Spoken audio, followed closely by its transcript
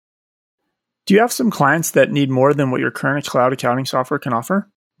Do you have some clients that need more than what your current cloud accounting software can offer?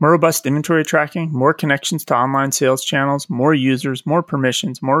 More robust inventory tracking, more connections to online sales channels, more users, more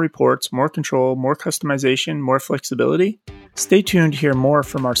permissions, more reports, more control, more customization, more flexibility? Stay tuned to hear more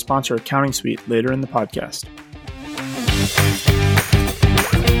from our sponsor, Accounting Suite, later in the podcast.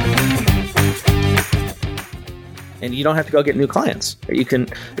 And you don't have to go get new clients. You can,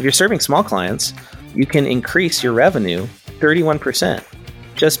 if you're serving small clients, you can increase your revenue 31%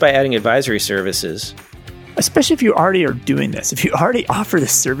 just by adding advisory services. Especially if you already are doing this. If you already offer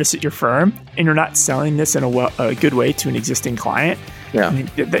this service at your firm and you're not selling this in a good way to an existing client, I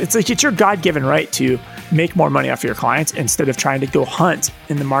mean, it's your God-given right to make more money off of your clients instead of trying to go hunt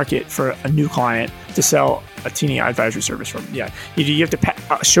in the market for a new client to sell a teeny advisory service from. Yeah, you have to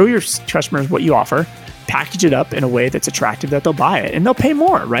show your customers what you offer, package it up in a way that's attractive that they'll buy it, and they'll pay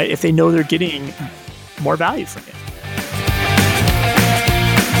more, right? If they know they're getting more value from you.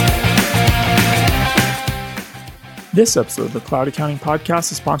 This episode of the Cloud Accounting Podcast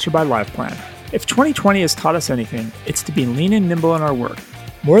is sponsored by LivePlan. If 2020 has taught us anything, it's to be lean and nimble in our work.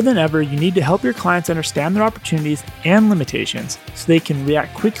 More than ever, you need to help your clients understand their opportunities and limitations so they can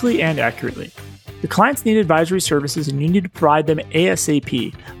react quickly and accurately. Your clients need advisory services and you need to provide them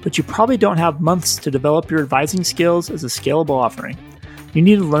ASAP, but you probably don't have months to develop your advising skills as a scalable offering. You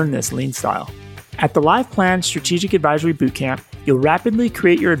need to learn this lean style. At the LivePlan Strategic Advisory Bootcamp, you'll rapidly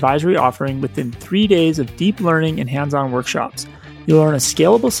create your advisory offering within 3 days of deep learning and hands-on workshops. You'll learn a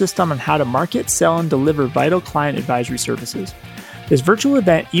scalable system on how to market, sell, and deliver vital client advisory services. This virtual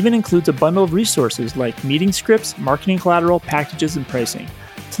event even includes a bundle of resources like meeting scripts, marketing collateral, packages, and pricing.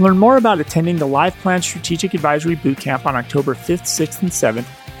 To learn more about attending the LivePlan Strategic Advisory Bootcamp on October 5th, 6th, and 7th,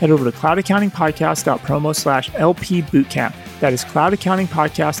 head over to cloudaccountingpodcast.promo/LPBootcamp. That is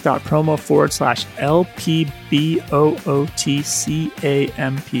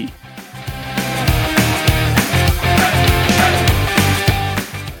cloudaccountingpodcast.promo/LPBOOTCAMP.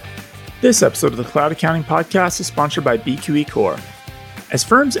 This episode of the Cloud Accounting Podcast is sponsored by BQE Core. As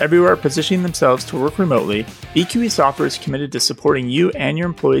firms everywhere are positioning themselves to work remotely, BQE Software is committed to supporting you and your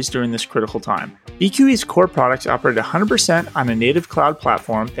employees during this critical time. BQE's core products operate 100% on a native cloud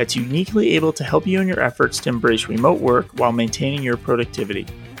platform that's uniquely able to help you in your efforts to embrace remote work while maintaining your productivity.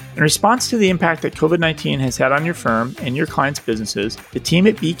 In response to the impact that COVID-19 has had on your firm and your clients' businesses, the team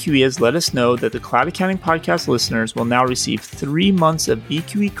at BQE has let us know that the Cloud Accounting Podcast listeners will now receive 3 months of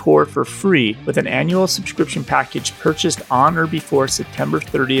BQE Core for free with an annual subscription package purchased on or before September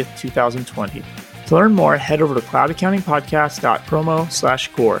 30th, 2020. To learn more, head over to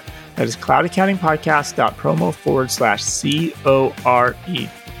cloudaccountingpodcast.promo/core. That is cloudaccountingpodcast.promo/CORE.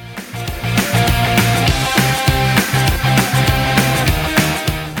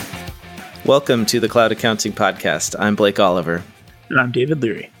 Welcome to the Cloud Accounting Podcast. I'm Blake Oliver. And I'm David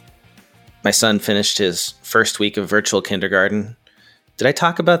Leary. My son finished his first week of virtual kindergarten. Did I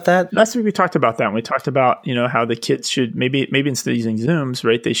talk about that? Last week we talked about that. And we talked about, how the kids should maybe instead of using Zooms,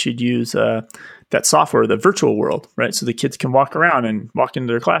 right, they should use that software, the virtual world, right? So the kids can walk around and walk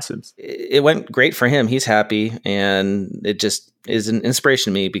into their classes. It went great for him. He's happy. And it just is an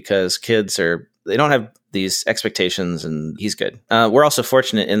inspiration to me because kids they don't have these expectations and he's good. We're also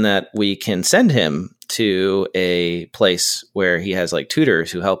fortunate in that we can send him to a place where he has like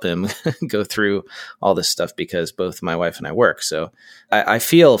tutors who help him go through all this stuff because both my wife and I work. So I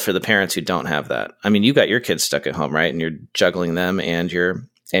feel for the parents who don't have that. I mean, you got your kids stuck at home, right? And you're juggling them and you're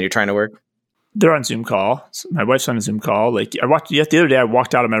trying to work. They're on Zoom call. So my wife's on a Zoom call. Like the other day, I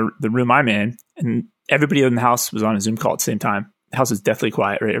walked out of the room I'm in and everybody in the house was on a Zoom call at the same time. The house is deathly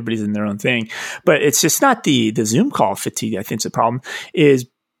quiet, right? Everybody's in their own thing. But it's just not the Zoom call fatigue. I think it's the problem is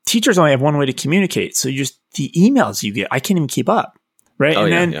teachers only have one way to communicate. So just the emails you get, I can't even keep up, right? Oh,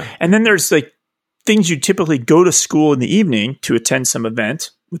 and then there's like things you typically go to school in the evening to attend some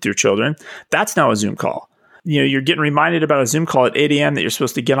event with your children. That's now a Zoom call. You're getting reminded about a Zoom call at 8 a.m. that you're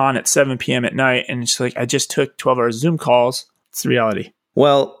supposed to get on at 7 p.m. at night. And it's like, I just took 12 hours Zoom calls. It's the reality.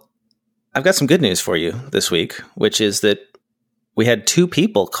 Well, I've got some good news for you this week, which is that we had 2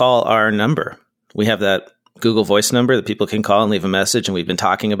 people call our number. We have that Google Voice number that people can call and leave a message, and we've been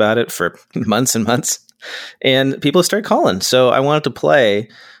talking about it for months and months. And people start calling. So I wanted to play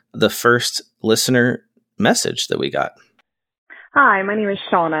the first listener message that we got. Hi, my name is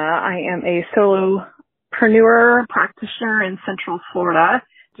Shauna. I am a solopreneur practitioner in Central Florida.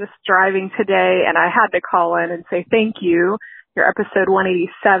 Just driving today, and I had to call in and say thank you. Your episode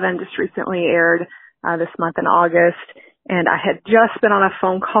 187 just recently aired this month in August. And I had just been on a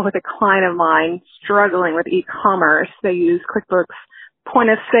phone call with a client of mine struggling with e-commerce. They use QuickBooks point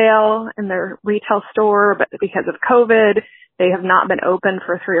of sale in their retail store, but because of COVID, They have not been open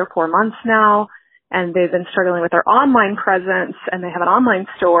for 3 or 4 months now, and they've been struggling with their online presence, and they have an online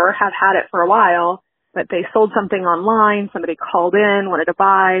store, have had it for a while, but they sold something online. Somebody called in, wanted to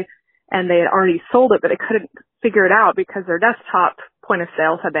buy, and they had already sold it, but they couldn't figure it out because their desktop point of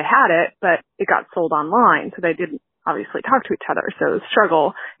sale said they had it, but it got sold online. So they didn't obviously talk to each other. So the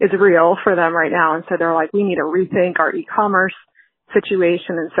struggle is real for them right now. And so they're like, we need to rethink our e-commerce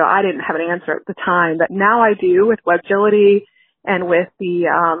situation. And so I didn't have an answer at the time, but now I do with WebGility and with the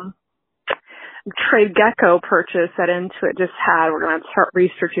TradeGecko purchase that Intuit just had. We're going to start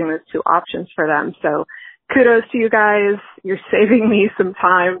researching those 2 options for them. So kudos to you guys. You're saving me some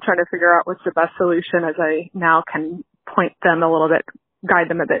time trying to figure out what's the best solution, as I now can point them a little bit, guide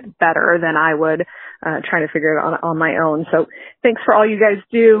them a bit better than I would trying to figure it out on my own. So thanks for all you guys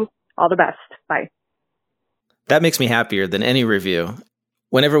do. All the best. Bye. That makes me happier than any review.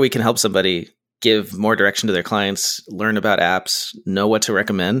 Whenever we can help somebody give more direction to their clients, learn about apps, know what to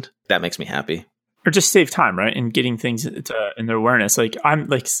recommend, that makes me happy. Or just save time, right? And getting things in their awareness. Like I'm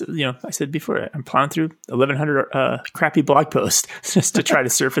like, I said before, I'm plowing through 1,100 crappy blog posts just to try to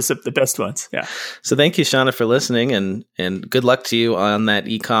surface up the best ones. Yeah. So thank you, Shauna, for listening, and good luck to you on that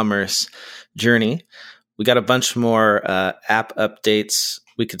e-commerce journey. We got a bunch more app updates.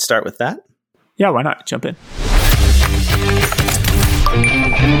 We could start with that. Yeah, why not? Jump in.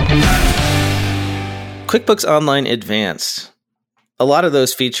 QuickBooks Online Advanced. A lot of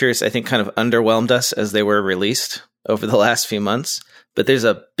those features, I think, kind of underwhelmed us as they were released over the last few months, but there's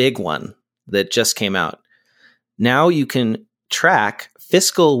a big one that just came out. Now you can track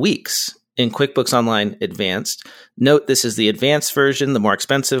fiscal weeks in QuickBooks Online Advanced. Note this is the advanced version, the more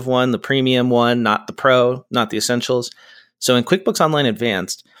expensive one, the premium one, not the pro, not the essentials. So in QuickBooks Online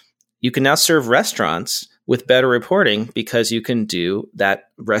Advanced, you can now serve restaurants with better reporting because you can do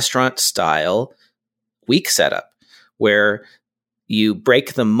that restaurant style week setup where you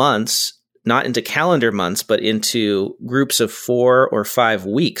break the months not into calendar months, but into groups of 4 or 5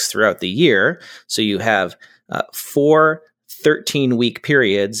 weeks throughout the year. So you have 4 13-week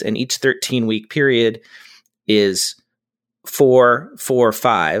periods, and each 13-week period is 4, 4,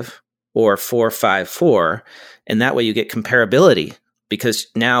 5, or 4, 5, 4. And that way you get comparability because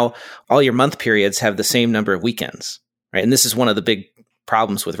now all your month periods have the same number of weekends, right? And this is one of the big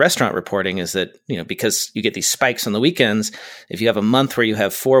problems with restaurant reporting is that, because you get these spikes on the weekends, if you have a month where you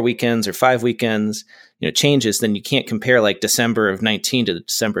have 4 weekends or 5 weekends, changes, then you can't compare like December of 19 to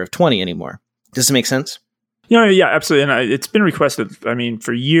December of 20 anymore. Does it make sense? Yeah, absolutely. And it's been requested. I mean,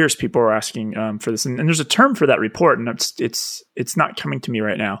 for years, people are asking for this, and there's a term for that report, and it's not coming to me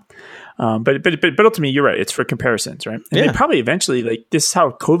right now. But ultimately, you're right. It's for comparisons, right? And they probably eventually, this is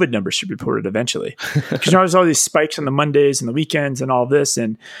how COVID numbers should be reported eventually. Because there's all these spikes on the Mondays and the weekends and all this,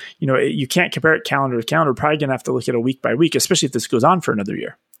 and you can't compare it calendar to calendar. We're probably going to have to look at it week by week, especially if this goes on for another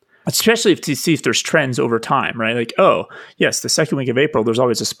year. Especially to see if there's trends over time, right? Like, oh, yes, the second week of April, there's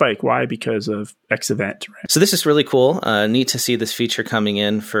always a spike. Why? Because of X event, right? So this is really cool. Neat to see this feature coming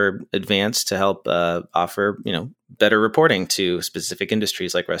in for Advanced to help offer, better reporting to specific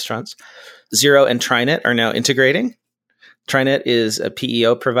industries like restaurants. Xero and TriNet are now integrating. TriNet is a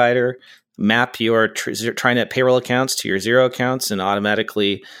PEO provider. Map your TriNet payroll accounts to your Xero accounts and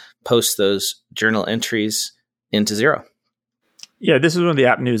automatically post those journal entries into Xero. Yeah, this is one of the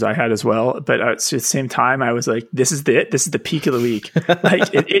app news I had as well. But at the same time, I was like, this is the peak of the week. Like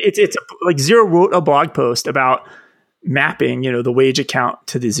it's like Xero wrote a blog post about mapping, the wage account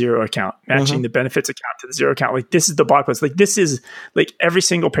to the Xero account, matching the benefits account to the Xero account. Like this is the blog post. Like this is like every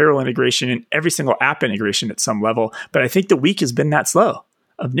single payroll integration and every single app integration at some level. But I think the week has been that slow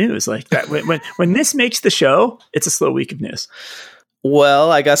of news. Like that when this makes the show, it's a slow week of news.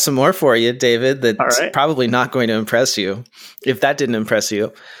 Well, I got some more for you, David, that's probably not going to impress you, if that didn't impress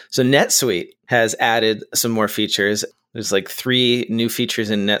you. So NetSuite has added some more features. There's like 3 new features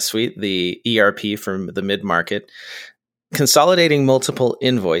in NetSuite, the ERP from the mid-market, consolidating multiple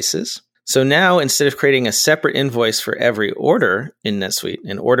invoices. So now, instead of creating a separate invoice for every order in NetSuite,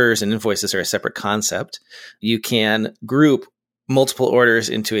 and orders and invoices are a separate concept, you can group multiple orders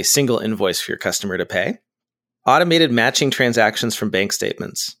into a single invoice for your customer to pay. Automated matching transactions from bank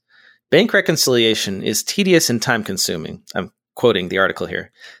statements. Bank reconciliation is tedious and time-consuming. I'm quoting the article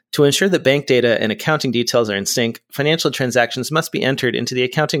here. To ensure that bank data and accounting details are in sync, financial transactions must be entered into the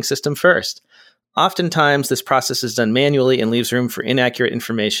accounting system first. Oftentimes, this process is done manually and leaves room for inaccurate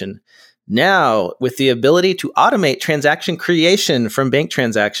information. Now, with the ability to automate transaction creation from bank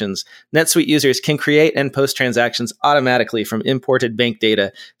transactions, NetSuite users can create and post transactions automatically from imported bank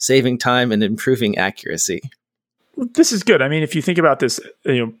data, saving time and improving accuracy. This is good. I mean, if you think about this,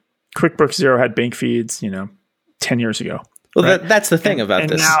 QuickBooks Xero had bank feeds, 10 years ago. Well, right? that's the thing about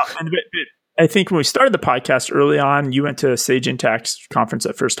this. I think when we started the podcast early on, you went to Sage Intacct's conference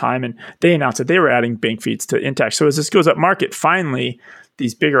that first time, and they announced that they were adding bank feeds to Intacct. So as this goes up market, finally,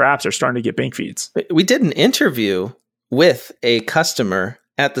 these bigger apps are starting to get bank feeds. We did an interview with a customer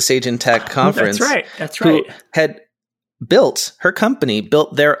at the Sage Intacct conference. That's right. Who had her company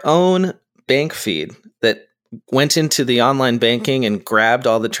built their own bank feed that went into the online banking and grabbed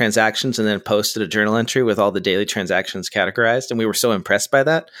all the transactions and then posted a journal entry with all the daily transactions categorized. And we were so impressed by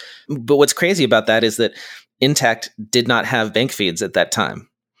that. But what's crazy about that is that Intacct did not have bank feeds at that time.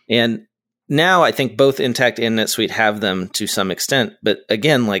 And now I think both Intacct and NetSuite have them to some extent. But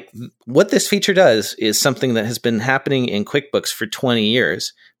again, like what this feature does is something that has been happening in QuickBooks for 20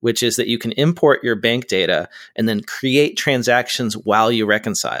 years, which is that you can import your bank data and then create transactions while you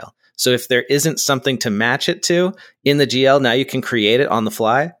reconcile. So if there isn't something to match it to in the GL, now you can create it on the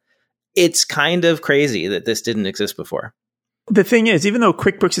fly. It's kind of crazy that this didn't exist before. The thing is, even though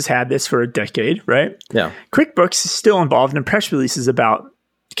QuickBooks has had this for a decade, right? Yeah. QuickBooks is still involved in press releases about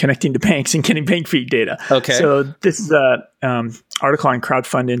connecting to banks and getting bank feed data. Okay. So this is a article on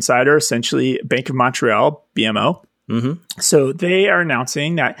Crowdfund Insider, essentially Bank of Montreal, BMO. Mm-hmm. So they are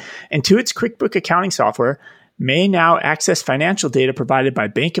announcing that Intuit's QuickBook accounting software may now access financial data provided by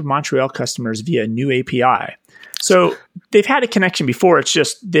Bank of Montreal customers via a new API. So they've had a connection before. It's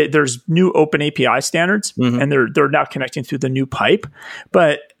just there's new open API standards, and they're now connecting through the new pipe.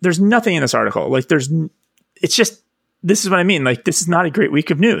 But there's nothing in this article. Like it's just, this is what I mean. Like, this is not a great week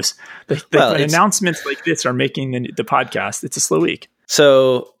of news. Announcements like this are making the podcast. It's a slow week.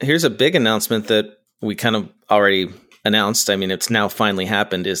 So here's a big announcement that we kind of already announced. I mean, it's now finally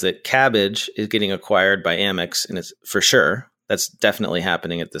happened, is that Kabbage is getting acquired by Amex, and it's for sure. That's definitely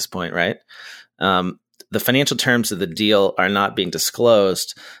happening at this point, right? The financial terms of the deal are not being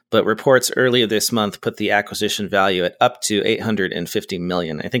disclosed, but reports earlier this month put the acquisition value at up to $850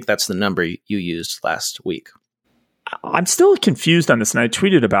 million. I think that's the number you used last week. I'm still confused on this, and I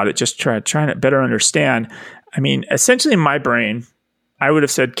tweeted about it, just trying to better understand. I mean, essentially in my brain, I would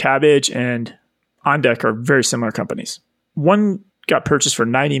have said Kabbage and OnDeck are very similar companies. One got purchased for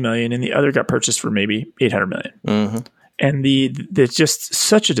 $90 million and the other got purchased for maybe $800 million. Mm-hmm. And there's just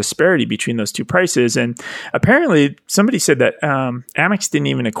such a disparity between those two prices. And apparently somebody said that Amex didn't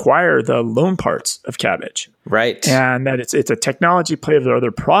even acquire the loan parts of Kabbage. Right. And that it's a technology play of their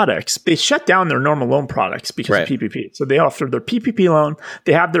other products. They shut down their normal loan products because of PPP. So they offer their PPP loan.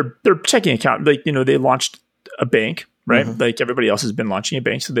 They have their checking account. Like, they launched a bank. Right? Mm-hmm. Like everybody else has been launching a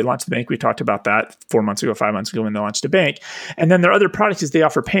bank. So they launched the bank. We talked about that 5 months ago when they launched a bank. And then their other product is they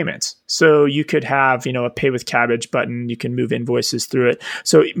offer payments. So you could have, a pay with Kabbage button. You can move invoices through it.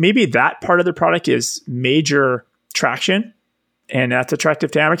 So maybe that part of their product is major traction, and that's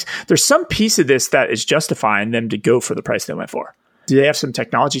attractive to Amex. There's some piece of this that is justifying them to go for the price they went for. Do they have some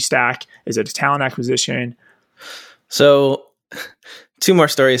technology stack? Is it a talent acquisition? So 2 more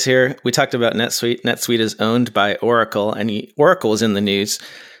stories here. We talked about NetSuite. NetSuite is owned by Oracle, and Oracle is in the news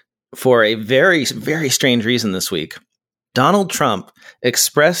for a very, very strange reason this week. Donald Trump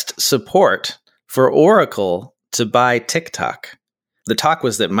expressed support for Oracle to buy TikTok. The talk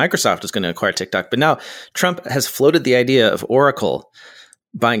was that Microsoft was going to acquire TikTok, but now Trump has floated the idea of Oracle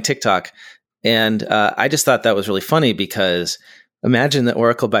buying TikTok. And I just thought that was really funny, because imagine that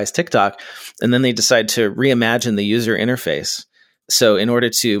Oracle buys TikTok and then they decide to reimagine the user interface. So in order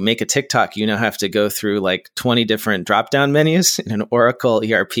to make a TikTok, you now have to go through like 20 different drop-down menus in an Oracle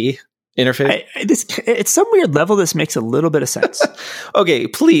ERP interface. At some weird level, this makes a little bit of sense. Okay,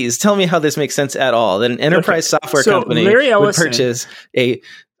 please tell me how this makes sense at all. That an enterprise software company would purchase a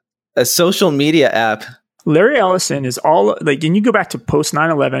social media app. Larry Ellison is all like, and you go back to post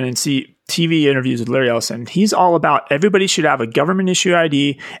 9/11 and see TV interviews with Larry Ellison. He's all about everybody should have a government issue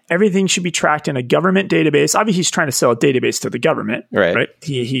ID. Everything should be tracked in a government database. Obviously, he's trying to sell a database to the government, right?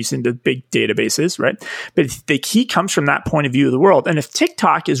 He's into big databases, right? But he comes from that point of view of the world. And if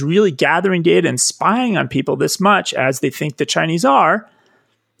TikTok is really gathering data and spying on people this much as they think the Chinese are,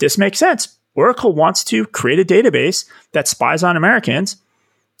 this makes sense. Oracle wants to create a database that spies on Americans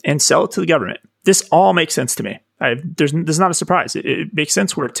and sell it to the government. This all makes sense to me. There's not a surprise. It makes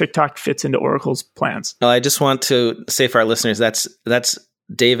sense where TikTok fits into Oracle's plans. I just want to say for our listeners, that's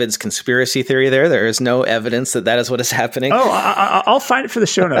David's conspiracy theory there. There is no evidence that is what is happening. Oh, I'll find it for the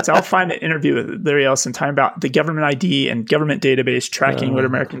show notes. I'll find an interview with Larry Ellison talking about the government ID and government database tracking what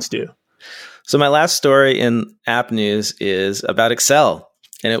Americans do. So my last story in app news is about Excel.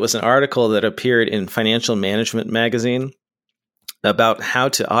 And it was an article that appeared in Financial Management magazine about how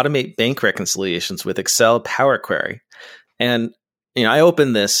to automate bank reconciliations with Excel Power Query. And, I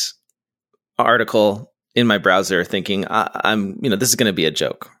opened this article in my browser thinking, this is going to be a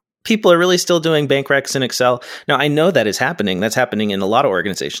joke. People are really still doing bank recs in Excel. Now, I know that is happening. That's happening in a lot of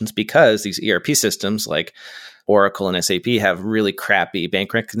organizations because these ERP systems like Oracle and SAP have really crappy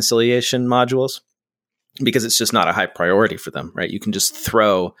bank reconciliation modules because it's just not a high priority for them, right? You can just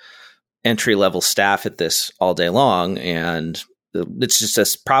throw entry-level staff at this all day long, and it's just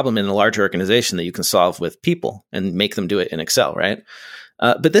a problem in a larger organization that you can solve with people and make them do it in Excel, right?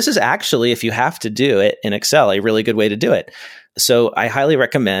 But this is actually, if you have to do it in Excel, a really good way to do it. So I highly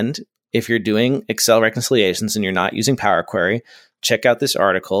recommend, if you're doing Excel reconciliations and you're not using Power Query, check out this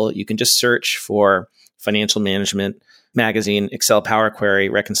article. You can just search for Financial Management Magazine, Excel Power Query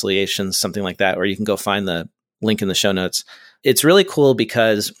reconciliations, something like that, or you can go find the link in the show notes. It's really cool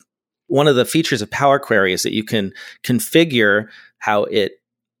because one of the features of Power Query is that you can configure how it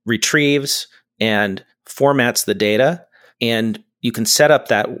retrieves and formats the data, and you can set up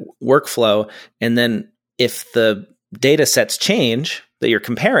that workflow. And then if the data sets change that you're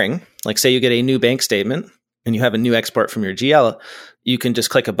comparing, like say you get a new bank statement and you have a new export from your GL, you can just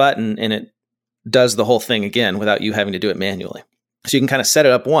click a button and it does the whole thing again without you having to do it manually. So you can kind of set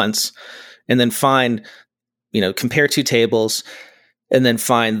it up once and then find, compare two tables and then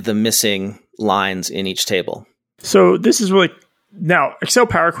find the missing lines in each table. So this is really, now Excel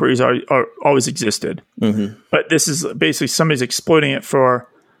Power Queries are always existed, but this is basically somebody's exploiting it for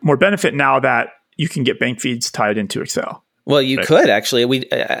more benefit now that you can get bank feeds tied into Excel. Well, you could actually.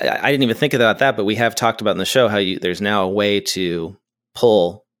 I didn't even think about that, but we have talked about in the show how there's now a way to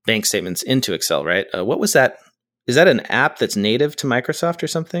pull bank statements into Excel, right? What was that? Is that an app that's native to Microsoft or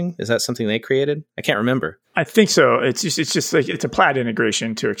something? Is that something they created? I can't remember. I think so. It's just like it's a Plaid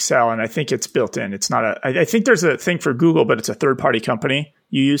integration to Excel, and I think it's built in. It's not I think there's a thing for Google, but it's a third-party company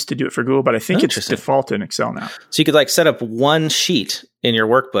you use to do it for Google. But I think it's default in Excel now. So you could set up one sheet in your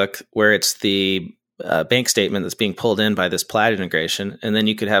workbook where it's the bank statement that's being pulled in by this Plaid integration, and then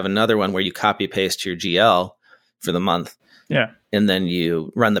you could have another one where you copy paste your GL for the month. Yeah, and then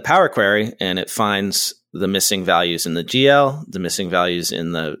you run the Power Query, and it finds the missing values in the GL, the missing values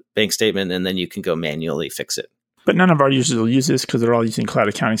in the bank statement, and then you can go manually fix it. But none of our users will use this because they're all using cloud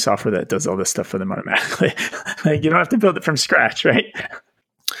accounting software that does all this stuff for them automatically. You don't have to build it from scratch, right?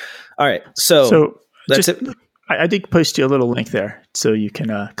 All right. So that's it. I did post you a little link there so you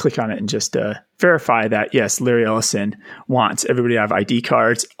can click on it and just verify that, yes, Larry Ellison wants everybody to have ID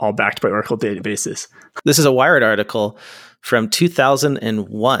cards, all backed by Oracle databases. This is a Wired article from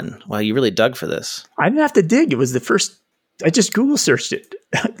 2001. Wow, you really dug for this. I didn't have to dig. It was the first. I just Google searched it.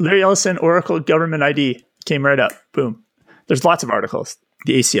 Larry Ellison, Oracle Government ID came right up. Boom. There's lots of articles.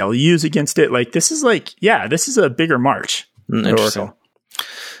 The ACLU's against it. This is this is a bigger march. Interesting.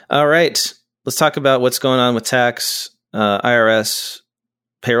 All right. Let's talk about what's going on with tax, IRS,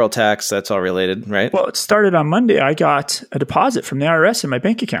 payroll tax. That's all related, right? Well, it started on Monday. I got a deposit from the IRS in my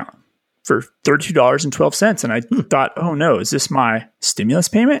bank account for $32.12. And I thought, oh no, is this my stimulus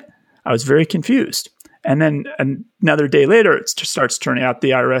payment? I was very confused. And then another day later, it just starts turning out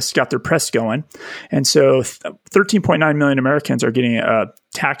the IRS got their press going. And so 13.9 million Americans are getting a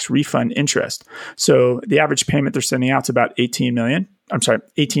tax refund interest. So the average payment they're sending out is about $18.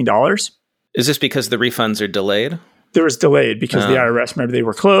 Is this because the refunds are delayed? There was delayed because the IRS, remember, they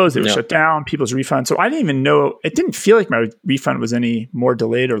were closed, they were shut down, people's refunds. So I didn't even know, it didn't feel like my refund was any more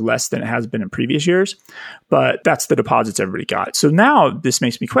delayed or less than it has been in previous years, but that's the deposits everybody got. So now this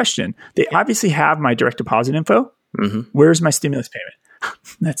makes me question, they obviously have my direct deposit info. Where's my stimulus payment?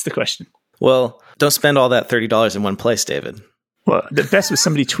 That's the question. Well, don't spend all that $30 in one place, David. Well, the best was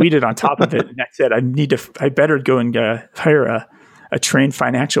somebody tweeted on top of it and I said, I better go and hire a trained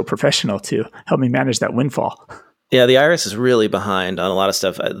financial professional to help me manage that windfall. Yeah, the IRS is really behind on a lot of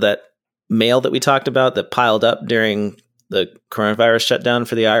stuff. That mail that we talked about that piled up during the coronavirus shutdown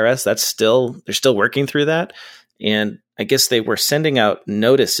for the IRS, they're still working through that. And I guess they were sending out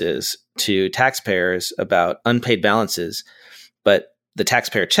notices to taxpayers about unpaid balances, but the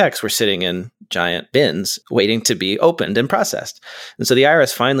taxpayer checks were sitting in giant bins waiting to be opened and processed. And so the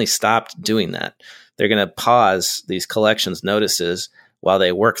IRS finally stopped doing that. They're going to pause these collections notices while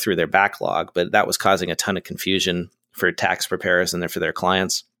they work through their backlog, but that was causing a ton of confusion for tax preparers and for their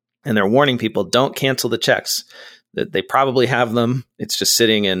clients. And they're warning people, don't cancel the checks. That they probably have them. It's just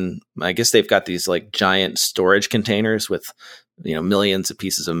sitting in, I guess they've got these giant storage containers with, millions of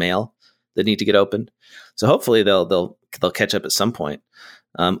pieces of mail that need to get opened. So hopefully they'll catch up at some point.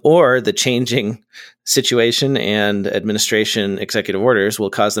 Or the changing situation and administration executive orders will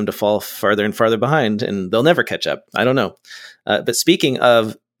cause them to fall farther and farther behind, and they'll never catch up. I don't know. But speaking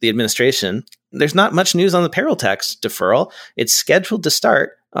of the administration, there's not much news on the payroll tax deferral. It's scheduled to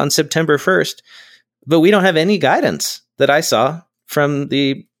start on September 1st. But we don't have any guidance that I saw from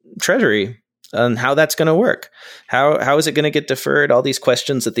the Treasury on how that's going to work. How is it going to get deferred? All these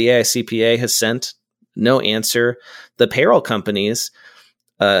questions that the AICPA has sent, no answer. The payroll companies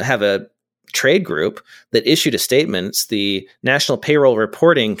have a trade group that issued a statement. It's the National Payroll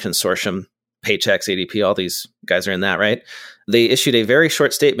Reporting Consortium, Paychex, ADP, all these guys are in that, right? They issued a very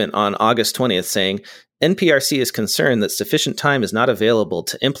short statement on August 20th saying, NPRC is concerned that sufficient time is not available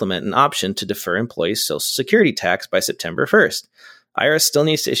to implement an option to defer employees' Social Security tax by September 1st. IRS still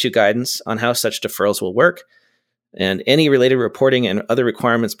needs to issue guidance on how such deferrals will work and any related reporting and other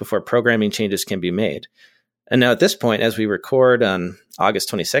requirements before programming changes can be made. And now at this point, as we record on August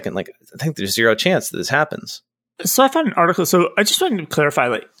 22nd, I think there's zero chance that this happens. So I found an article. So I just wanted to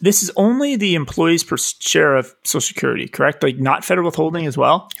clarify, this is only the employees per share of Social Security, correct? Not federal withholding as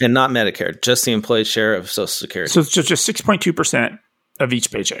well? And not Medicare, just the employee's share of Social Security. So it's just 6.2% of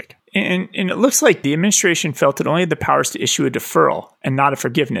each paycheck. And it looks like the administration felt it only had the powers to issue a deferral and not a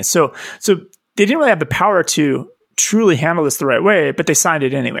forgiveness. So they didn't really have the power to truly handle this the right way, but they signed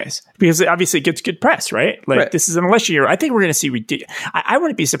it anyways because obviously it gets good press, right? Right. This is an election year. I think we're going to see ridiculous. I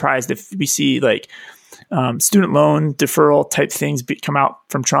wouldn't be surprised if we see student loan deferral type things come out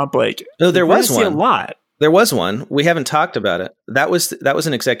from Trump. No, there was one. A lot. There was one. We haven't talked about it. That was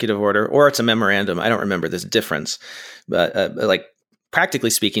an executive order, or it's a memorandum. I don't remember. There's a difference, but practically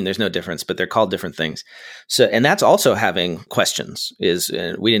speaking, there's no difference, but they're called different things. So, and that's also having questions. We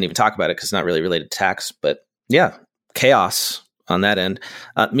didn't even talk about it because it's not really related to tax, but yeah, chaos on that end.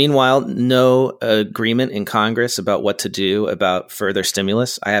 Meanwhile, no agreement in Congress about what to do about further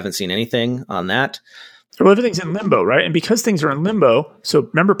stimulus. I haven't seen anything on that. Well, everything's in limbo, right? And because things are in limbo, so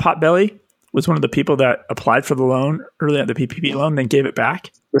remember Potbelly was one of the people that applied for the loan early, the PPP loan, then gave it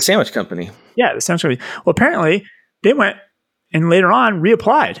back? The sandwich company. Yeah, the sandwich company. Well, apparently they went and later on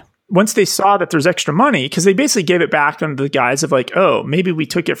reapplied once they saw that there's extra money, because they basically gave it back under the guise of maybe we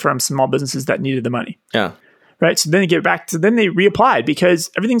took it from small businesses that needed the money. Yeah. Right. So then they give it back. So then they reapplied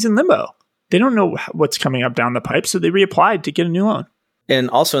because everything's in limbo. They don't know what's coming up down the pipe. So they reapplied to get a new loan. And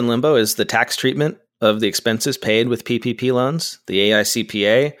also in limbo is the tax treatment of the expenses paid with PPP loans. The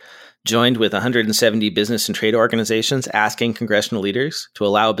AICPA joined with 170 business and trade organizations asking congressional leaders to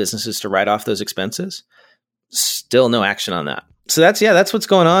allow businesses to write off those expenses. Still no action on that. So that's what's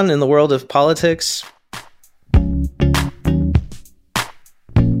going on in the world of politics.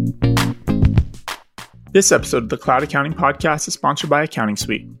 This episode of the Cloud Accounting Podcast is sponsored by Accounting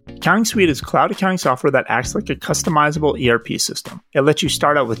Suite. Accounting Suite is cloud accounting software that acts like a customizable ERP system. It lets you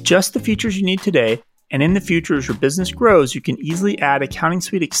start out with just the features you need today, and in the future, as your business grows, you can easily add Accounting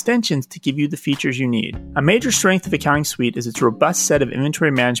Suite extensions to give you the features you need. A major strength of Accounting Suite is its robust set of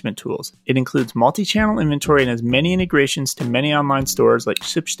inventory management tools. It includes multi-channel inventory and has many integrations to many online stores like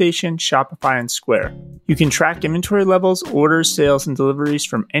ShipStation, Shopify, and Square. You can track inventory levels, orders, sales, and deliveries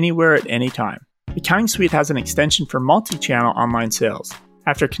from anywhere at any time. Accounting Suite has an extension for multi-channel online sales.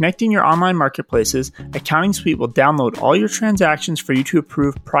 After connecting your online marketplaces, Accounting Suite will download all your transactions for you to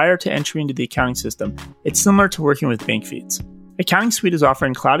approve prior to entry into the accounting system. It's similar to working with bank feeds. Accounting Suite is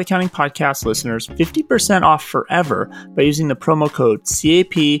offering Cloud Accounting Podcast listeners 50% off forever by using the promo code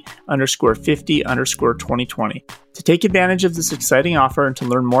CAP_50_2020. To take advantage of this exciting offer and to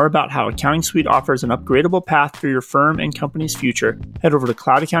learn more about how Accounting Suite offers an upgradable path for your firm and company's future, head over to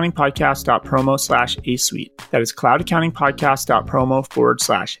cloudaccountingpodcast.promo/ASuite. That is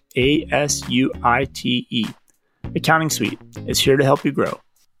cloudaccountingpodcast.promo/ASUITE. Accounting Suite is here to help you grow.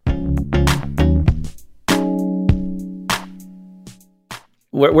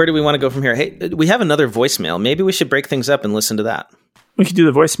 Where do we want to go from here? Hey, we have another voicemail. Maybe we should break things up and listen to that. We could do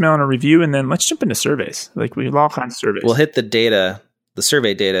the voicemail and a review, and then let's jump into surveys. We have all kinds of surveys. We'll hit the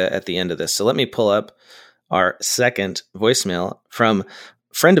survey data at the end of this. So let me pull up our second voicemail from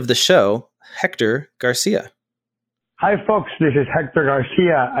friend of the show, Hector Garcia. Hi, folks. This is Hector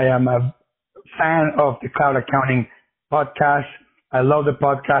Garcia. I am a fan of the Cloud Accounting Podcast. I love the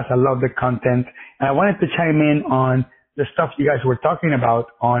podcast. I love the content. And I wanted to chime in on the stuff you guys were talking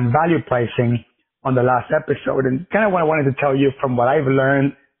about on value pricing on the last episode, and kind of what I wanted to tell you from what I've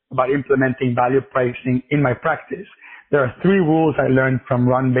learned about implementing value pricing in my practice. There are 3 rules I learned from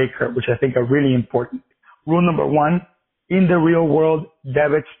Ron Baker, which I think are really important. Rule number 1, in the real world,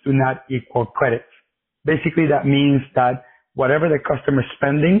 debits do not equal credits. Basically, that means that whatever the customer is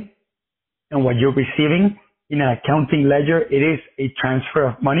spending and what you're receiving in an accounting ledger, it is a transfer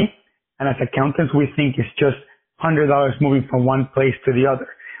of money. And as accountants, we think it's just $100 moving from one place to the other.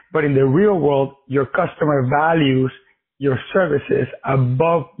 But in the real world, your customer values your services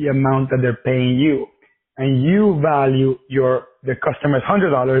above the amount that they're paying you. And you value the customer's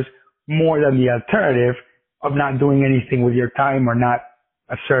 $100 more than the alternative of not doing anything with your time or not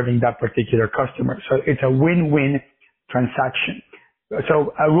serving that particular customer. So it's a win-win transaction.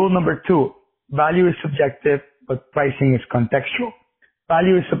 So rule number 2, value is subjective, but pricing is contextual.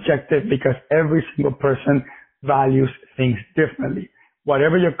 Value is subjective because every single person values things differently.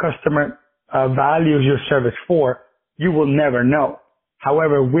 Whatever your customer values your service for, you will never know.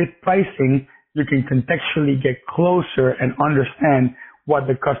 However, with pricing, you can contextually get closer and understand what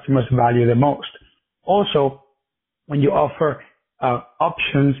the customers value the most. Also, when you offer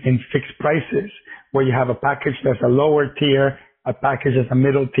options in fixed prices, where you have a package that's a lower tier, a package that's a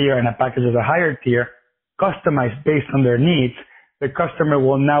middle tier, and a package that's a higher tier, customized based on their needs, the customer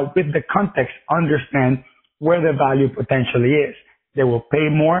will now, with the context, understand where the value potentially is. They will pay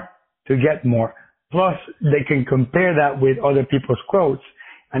more to get more. Plus, they can compare that with other people's quotes.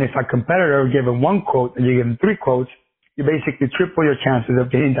 And if a competitor gave them 1 quote and you give them 3 quotes, you basically triple your chances of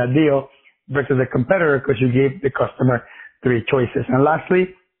getting that deal versus a competitor because you gave the customer 3 choices. And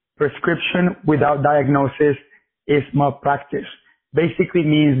lastly, prescription without diagnosis is malpractice. Basically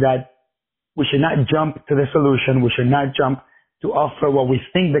means that we should not jump to the solution. We should not jump to offer what we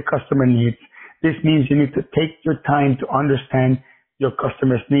think the customer needs. This means you need to take your time to understand your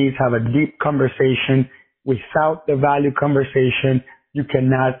customer's needs, have a deep conversation. Without the value conversation, you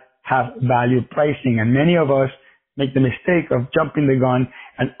cannot have value pricing. And many of us make the mistake of jumping the gun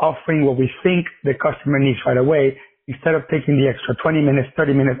and offering what we think the customer needs right away, instead of taking the extra 20 minutes,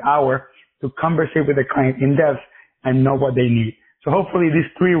 30 minutes, hour to conversate with the client in depth and know what they need. So hopefully these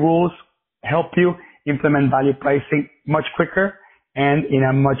 3 rules help you implement value pricing much quicker and in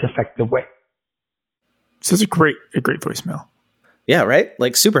a much effective way. So it's a great voicemail. Yeah, right?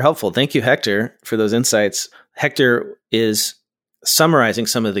 Like super helpful. Thank you, Hector, for those insights. Hector is summarizing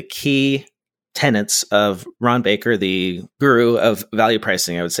some of the key tenets of Ron Baker, the guru of value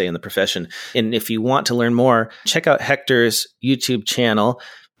pricing, I would say, in the profession. And if you want to learn more, check out Hector's YouTube channel.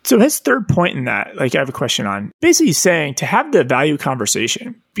 So his third point in that, like I have a question on, basically he's saying to have the value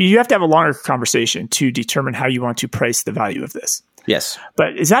conversation, you have to have a longer conversation to determine how you want to price the value of this. Yes.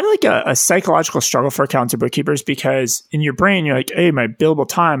 But is that like a psychological struggle for accountants and bookkeepers? Because in your brain, you're like, hey, my billable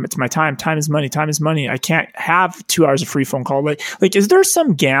time, it's my time. Time is money. Time is money. I can't have 2 hours of free phone call. Like, is there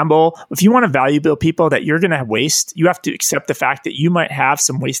some gamble? If you want to value bill people that you're going to waste, you have to accept the fact that you might have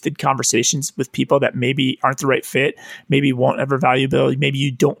some wasted conversations with people that maybe aren't the right fit, maybe won't ever value bill. Maybe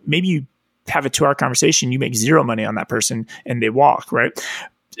you have a 2-hour conversation, you make 0 money on that person and they walk, right?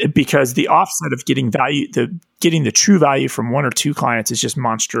 Because the offset of getting the true value from 1 or 2 clients is just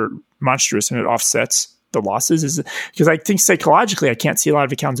monstrous, and it offsets the losses. Because I think psychologically, I can't see a lot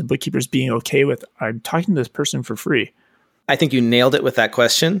of accountants and bookkeepers being okay with, I'm talking to this person for free. I think you nailed it with that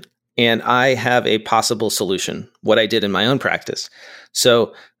question. And I have a possible solution, what I did in my own practice.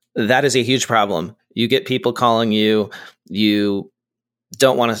 So that is a huge problem. You get people calling you, you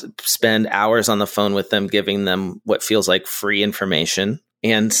don't want to spend hours on the phone with them, giving them what feels like free information.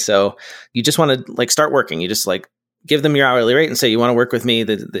 And so you just want to start working. You just give them your hourly rate and say, you want to work with me?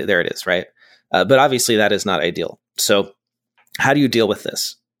 There it is, right? But obviously that is not ideal. So how do you deal with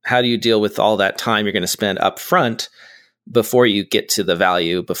this? How do you deal with all that time you're going to spend up front before you get to the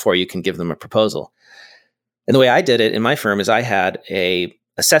value, before you can give them a proposal? And the way I did it in my firm is I had a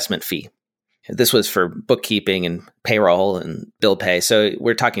assessment fee. This was for bookkeeping and payroll and bill pay. So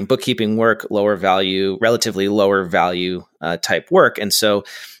we're talking bookkeeping work, lower value, relatively lower value type work. And so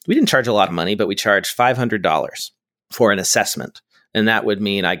we didn't charge a lot of money, but we charged $500 for an assessment. And that would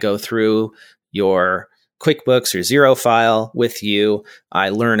mean I go through your QuickBooks or Xero file with you. I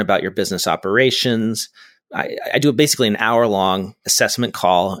learn about your business operations. I do basically an hour-long assessment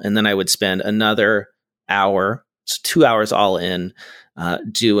call, and then I would spend another hour, so 2 hours all in,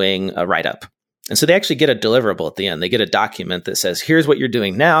 doing a write-up. And so they actually get a deliverable at the end. They get a document that says, here's what you're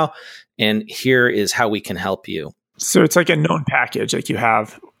doing now, and here is how we can help you. So it's like a known package. Like you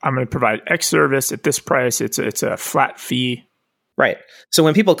have, I'm going to provide X service at this price. It's a flat fee. Right. So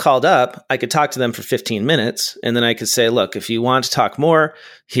when people called up, I could talk to them for 15 minutes, and then I could say, look, if you want to talk more,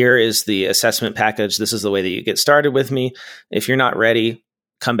 here is the assessment package. This is the way that you get started with me. If you're not ready,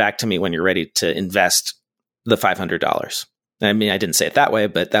 come back to me when you're ready to invest the $500. I mean, I didn't say it that way,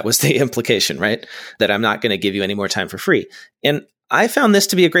 but that was the implication, right? That I'm not going to give you any more time for free. And I found this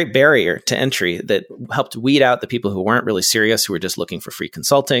to be a great barrier to entry that helped weed out the people who weren't really serious, who were just looking for free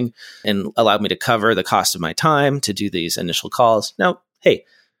consulting, and allowed me to cover the cost of my time to do these initial calls. Now, hey,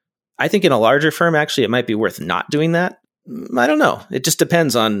 I think in a larger firm, actually, it might be worth not doing that. I don't know. It just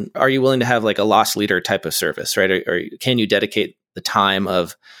depends on, are you willing to have like a loss leader type of service, right? Or can you dedicate the time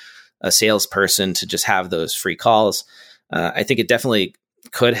of a salesperson to just have those free calls? I think it definitely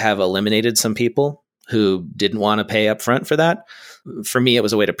could have eliminated some people who didn't want to pay up front for that. For me, it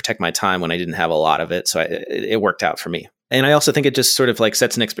was a way to protect my time when I didn't have a lot of it. So it worked out for me. And I also think it just sort of like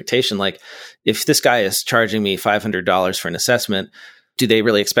sets an expectation. Like if this guy is charging me $500 for an assessment, do they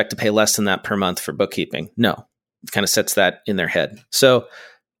really expect to pay less than that per month for bookkeeping? No. It kind of sets that in their head. So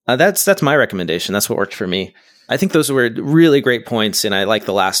that's my recommendation. That's what worked for me. I think those were really great points, and I like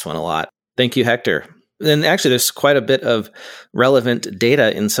the last one a lot. Thank you, Hector. And actually, there's quite a bit of relevant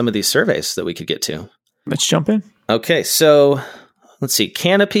data in some of these surveys that we could get to. Let's jump in. Okay, so let's see,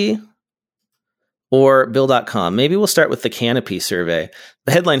 Canopy or Bill.com. Maybe we'll start with the Canopy survey.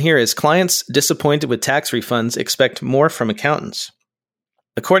 The headline here is Clients Disappointed with Tax Refunds Expect More from Accountants.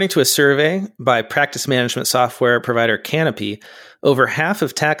 According to a survey by practice management software provider Canopy, over half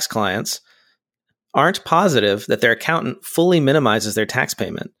of tax clients aren't positive that their accountant fully minimizes their tax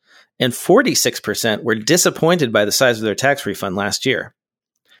payment, and 46% were disappointed by the size of their tax refund last year.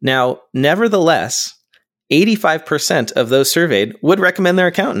 Now, nevertheless, 85% of those surveyed would recommend their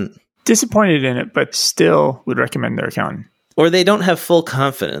accountant. Disappointed in it, but still would recommend their accountant. Or they don't have full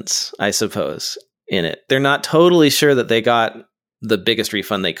confidence, I suppose, in it. They're not totally sure that they got the biggest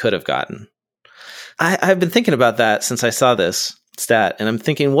refund they could have gotten. I've been thinking about that since I saw this stat, and I'm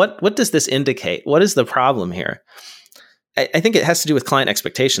thinking, what does this indicate? What is the problem here? I think it has to do with client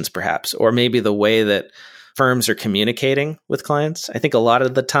expectations, perhaps, or maybe the way that firms are communicating with clients. I think a lot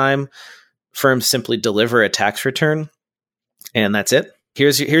of the time, firms simply deliver a tax return, and that's it.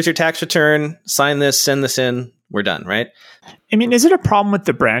 Here's your tax return. Sign this, send this in. We're done, right? I mean, is it a problem with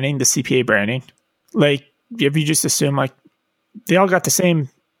the branding, the CPA branding? Like, if you just assume like they all got the same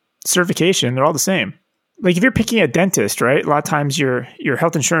certification, they're all the same. Like if you're picking a dentist, right? A lot of times your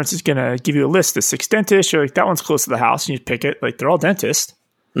health insurance is going to give you a list of 6 dentists. You're like, that one's close to the house, and you pick it. Like they're all dentists.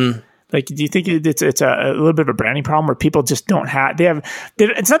 Like, do you think it's a little bit of a branding problem where people just don't have,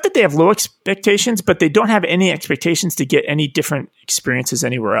 it's not that they have low expectations, but they don't have any expectations to get any different experiences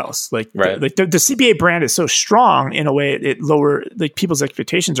anywhere else. Like, right. the CPA brand is so strong in a way it lower, like people's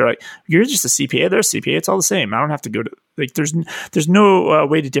expectations are like, you're just a CPA, they're a CPA, it's all the same. I don't have to go to, like, there's no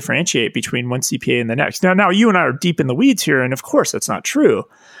way to differentiate between one CPA and the next. Now you and I are deep in the weeds here, and of course that's not true,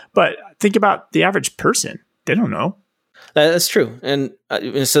 but think about the average person. They don't know. That's true. And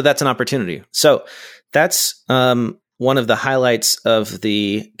so that's an opportunity. So that's one of the highlights of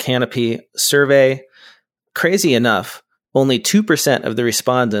the Canopy survey. Crazy enough, only 2% of the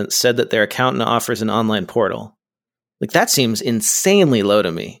respondents said that their accountant offers an online portal. Like that seems insanely low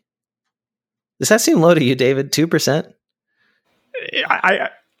to me. Does that seem low to you, David? 2%?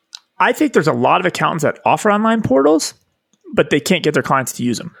 I think there's a lot of accountants that offer online portals, but they can't get their clients to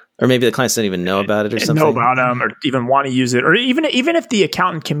use them. Or maybe the clients don't even know about it or something. Know about them or even want to use it. Or even if the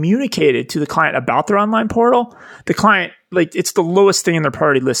accountant communicated to the client about their online portal, the client, like, it's the lowest thing in their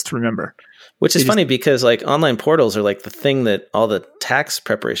priority list to remember. Which is funny because like online portals are like the thing that all the tax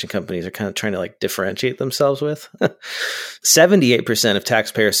preparation companies are kind of trying to like differentiate themselves with. 78% of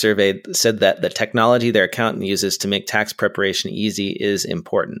taxpayers surveyed said that the technology their accountant uses to make tax preparation easy is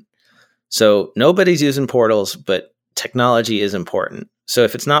important. So nobody's using portals, but technology is important. So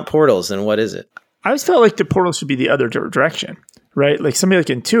if it's not portals, then what is it? I always felt like the portals should be the other direction, right? Like somebody like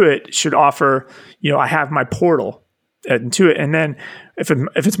Intuit should offer, I have my portal at Intuit, and then if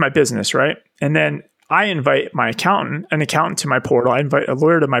it's my business, right? And then I invite an accountant to my portal. I invite a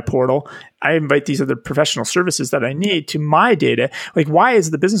lawyer to my portal. I invite these other professional services that I need to my data. Like, why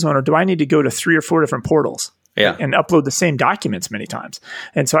as the business owner do I need to go to 3 or 4 different portals? Yeah. And upload the same documents many times.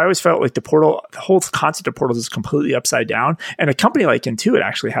 And so I always felt like the whole concept of portals is completely upside down. And a company like Intuit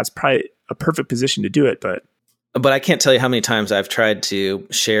actually has probably a perfect position to do it. But I can't tell you how many times I've tried to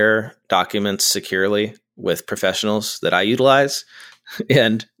share documents securely with professionals that I utilize,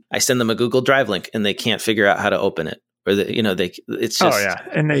 and I send them a Google Drive link and they can't figure out how to open it. Or it's just, oh yeah,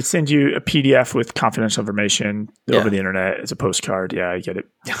 and they send you a PDF with confidential information over the internet as a postcard. Yeah, I get it.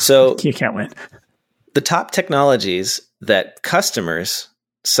 So you can't win. The top technologies that customers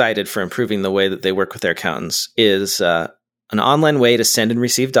cited for improving the way that they work with their accountants is an online way to send and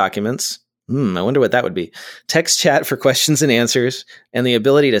receive documents. I wonder what that would be. Text chat for questions and answers, and the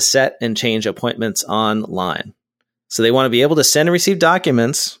ability to set and change appointments online. So they want to be able to send and receive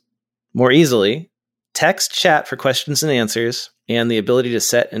documents more easily, text chat for questions and answers, and the ability to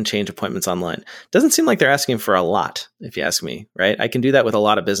set and change appointments online. Doesn't seem like they're asking for a lot, if you ask me, right? I can do that with a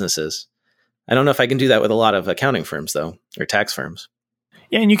lot of businesses. I don't know if I can do that with a lot of accounting firms, though, or tax firms.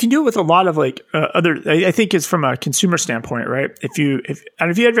 Yeah, and you can do it with a lot of other. I think it's from a consumer standpoint, right? If you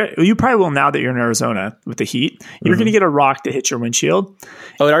probably will now that you're in Arizona with the heat, you're going to get a rock to hit your windshield.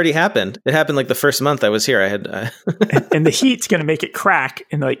 Oh, it already happened. It happened like the first month I was here. I had, and the heat's going to make it crack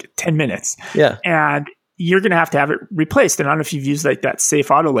in like 10 minutes. Yeah, and you're going to have it replaced. And I don't know if you've used like that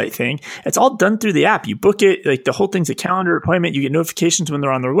Safe Auto Light thing. It's all done through the app. You book it, like the whole thing's a calendar appointment. You get notifications when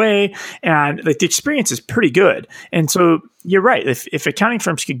they're on their way. And like the experience is pretty good. And so you're right. If accounting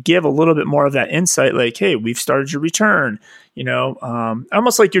firms could give a little bit more of that insight, like, hey, we've started your return,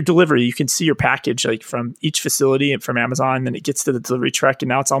 almost like your delivery, you can see your package like from each facility and from Amazon, and then it gets to the delivery truck and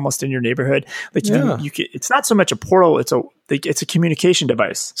now it's almost in your neighborhood. Like you can, it's not so much a portal. It's a communication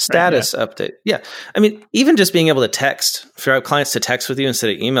device. Status update. Yeah. I mean, even just being able to text for our clients to text with you instead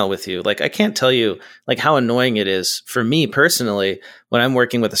of email with you. Like, I can't tell you like how annoying it is for me personally when I'm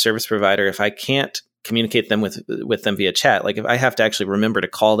working with a service provider, if I can't communicate them with them via chat. Like if I have to actually remember to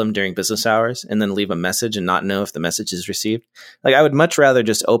call them during business hours and then leave a message and not know if the message is received. Like I would much rather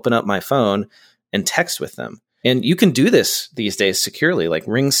just open up my phone and text with them. And you can do this these days securely. Like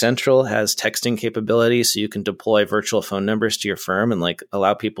RingCentral has texting capabilities, so you can deploy virtual phone numbers to your firm and like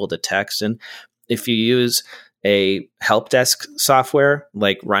allow people to text. And if you use a help desk software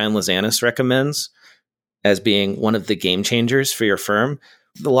like Ryan Lazanis recommends as being one of the game changers for your firm,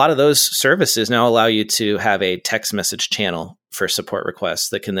 a lot of those services now allow you to have a text message channel for support requests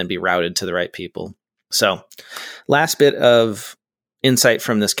that can then be routed to the right people. So last bit of insight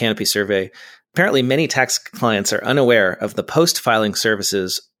from this Canopy survey. Apparently, many tax clients are unaware of the post-filing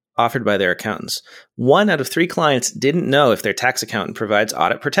services offered by their accountants. 1 out of 3 clients didn't know if their tax accountant provides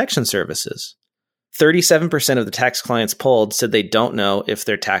audit protection services. 37% of the tax clients polled said they don't know if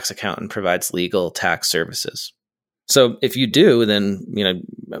their tax accountant provides legal tax services. So if you do, then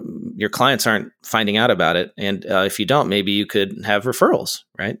your clients aren't finding out about it. And if you don't, maybe you could have referrals,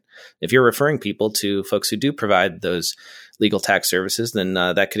 right? If you're referring people to folks who do provide those legal tax services, then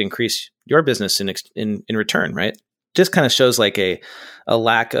that could increase your business in return, right? Just kind of shows like a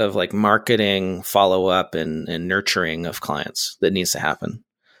lack of like marketing follow up and nurturing of clients that needs to happen.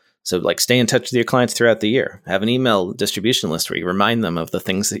 So like stay in touch with your clients throughout the year. Have an email distribution list where you remind them of the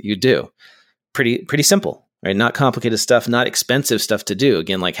things that you do. Pretty simple. Right? Not complicated stuff, not expensive stuff to do.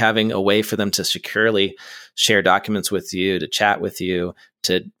 Again, like having a way for them to securely share documents with you, to chat with you,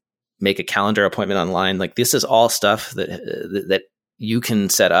 to make a calendar appointment online. Like this is all stuff that you can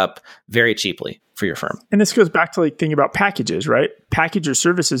set up very cheaply for your firm. And this goes back to like thinking about packages, right? Package your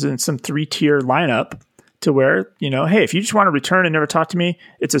services in some 3-tier lineup to where, hey, if you just want to return and never talk to me,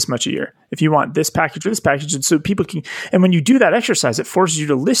 it's this much a year. If you want this package or this package, and so people can, and when you do that exercise, it forces you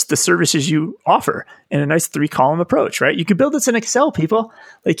to list the services you offer in a nice 3-column approach, right? You could build this in Excel, people.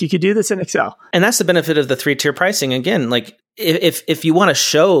 Like you could do this in Excel. And that's the benefit of the 3-tier pricing. Again, like if you want to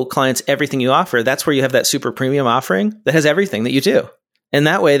show clients everything you offer, that's where you have that super premium offering that has everything that you do. And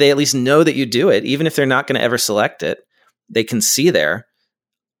that way they at least know that you do it, even if they're not going to ever select it. They can see there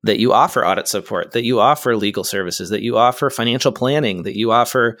that you offer audit support, that you offer legal services, that you offer financial planning, that you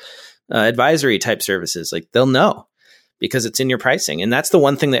offer advisory type services. Like they'll know because it's in your pricing. And that's the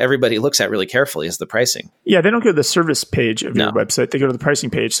one thing that everybody looks at really carefully is the pricing. Yeah, they don't go to the service page of your website. They go to the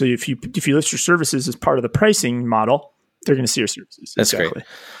pricing page. So if you list your services as part of the pricing model, they're going to see your services. That's great.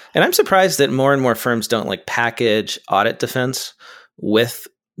 And I'm surprised that more and more firms don't like package audit defense with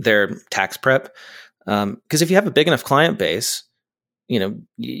their tax prep. Because if you have a big enough client base,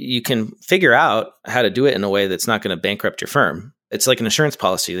 you can figure out how to do it in a way that's not going to bankrupt your firm. It's like an insurance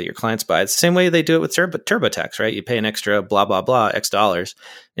policy that your clients buy. It's the same way they do it with TurboTax, right? You pay an extra blah, blah, blah, X dollars,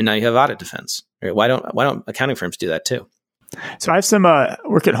 and now you have audit defense. Right? Why don't accounting firms do that too? So I have some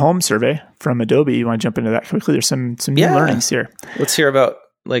work at home survey from Adobe. You want to jump into that quickly? There's some new learnings here. Let's hear about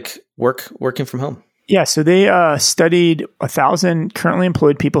like working from home. Yeah, so they studied 1,000 currently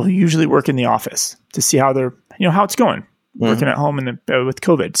employed people who usually work in the office to see how they're, how it's going. Working at home with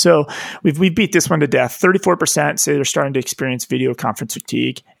COVID. So we've beat this one to death. 34% say they're starting to experience video conference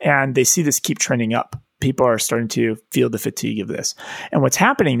fatigue, and they see this keep trending up. People are starting to feel the fatigue of this. And what's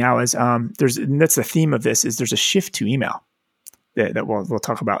happening now is and that's the theme of this, is there's a shift to email that we'll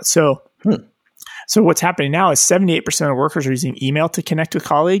talk about. So what's happening now is 78% of workers are using email to connect with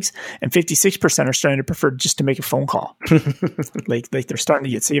colleagues, and 56% are starting to prefer just to make a phone call. like they're starting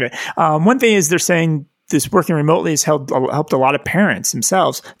to get sick of it. One thing is they're saying this working remotely has helped a lot of parents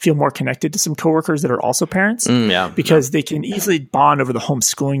themselves feel more connected to some coworkers that are also parents because they can easily bond over the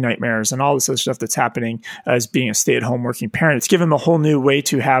homeschooling nightmares and all this other stuff that's happening as being a stay-at-home working parent. It's given them a whole new way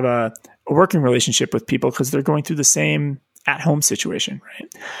to have a working relationship with people because they're going through the same at-home situation,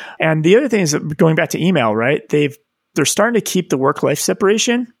 right? And the other thing is that going back to email, right? They've they're starting to keep the work-life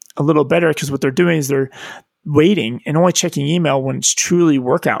separation a little better, because what they're doing is they're waiting and only checking email when it's truly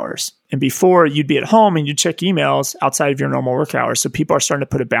work hours. And before, you'd be at home and you'd check emails outside of your normal work hours. So people are starting to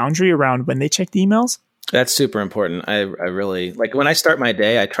put a boundary around when they check the emails. That's super important. I really, like, when I start my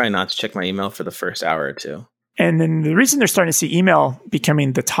day, I try not to check my email for the first hour or two. And then the reason they're starting to see email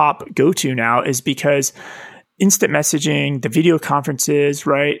becoming the top go-to now is because instant messaging, the video conferences,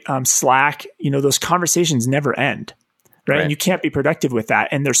 right? Slack, those conversations never end. Right? And you can't be productive with that.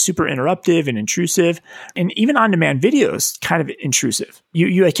 And they're super interruptive and intrusive. And even on-demand videos, kind of intrusive.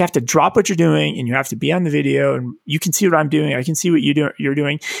 You like have to drop what you're doing and you have to be on the video, and you can see what I'm doing. I can see what you're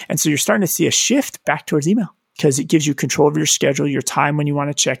doing. And so you're starting to see a shift back towards email, because it gives you control of your schedule, your time when you want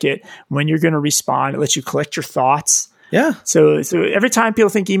to check it, when you're going to respond. It lets you collect your thoughts. Yeah. So every time people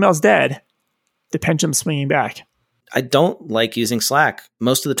think email's dead, the pendulum's swinging back. I don't like using Slack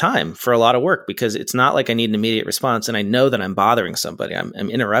most of the time for a lot of work, because it's not like I need an immediate response, and I know that I'm bothering somebody. I'm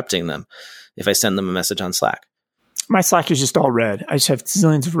interrupting them if I send them a message on Slack. My Slack is just all red. I just have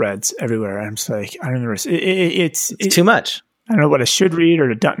zillions of reds everywhere. I'm just like, I don't know. It's too much. I don't know what I should read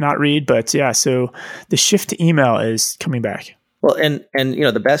or not read, but yeah. So the shift to email is coming back. Well, and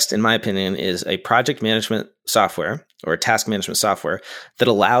the best, in my opinion, is a project management software or a task management software that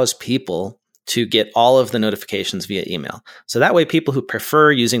allows people to get all of the notifications via email. So that way, people who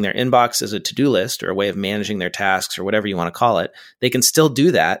prefer using their inbox as a to-do list or a way of managing their tasks or whatever you want to call it, they can still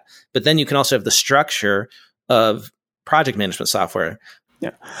do that. But then you can also have the structure of project management software.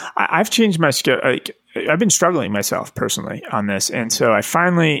 Yeah. I've changed my schedule. I've been struggling myself personally on this. And so I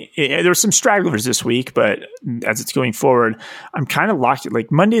finally, there were some stragglers this week, but as it's going forward, I'm kind of locked.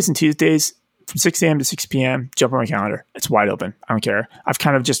 Like Mondays and Tuesdays, from 6 a.m. to 6 p.m., jump on my calendar. It's wide open. I don't care. I've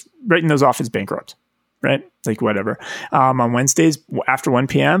kind of just written those off as bankrupt, right? Like whatever. On Wednesdays, after 1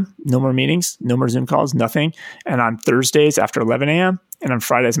 p.m., no more meetings, no more Zoom calls, nothing. And on Thursdays, after 11 a.m., and on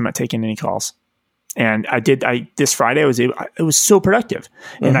Fridays, I'm not taking any calls. And this Friday, it was so productive.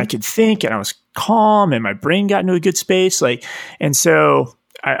 And I could think, and I was calm, and my brain got into a good space. And so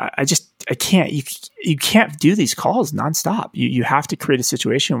I can't, you can't do these calls nonstop. You have to create a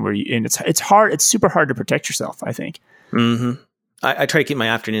situation where and it's hard. It's super hard to protect yourself, I think. Mm-hmm. I try to keep my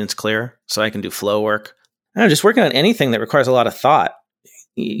afternoons clear so I can do flow work. I don't know, just working on anything that requires a lot of thought.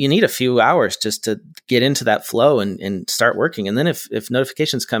 You need a few hours just to get into that flow and start working. And then if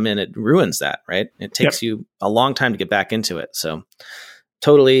notifications come in, it ruins that, right? It takes you a long time to get back into it. So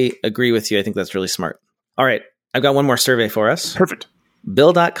totally agree with you. I think that's really smart. All right. I've got one more survey for us. Perfect.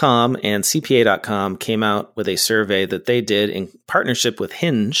 Bill.com and CPA.com came out with a survey that they did in partnership with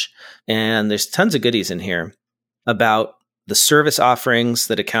Hinge. And there's tons of goodies in here about the service offerings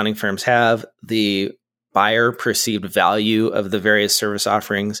that accounting firms have, the buyer perceived value of the various service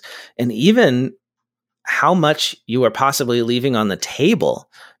offerings, and even how much you are possibly leaving on the table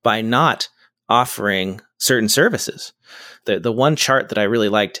by not offering certain services. The one chart that I really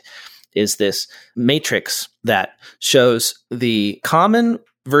liked is this matrix that shows the common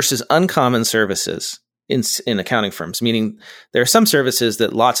versus uncommon services in accounting firms, meaning there are some services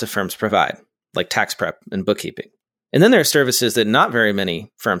that lots of firms provide, like tax prep and bookkeeping. And then there are services that not very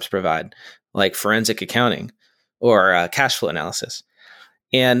many firms provide, like forensic accounting or cash flow analysis.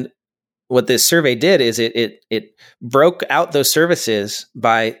 And what this survey did is it broke out those services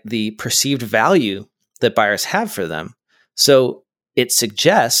by the perceived value that buyers have for them. So it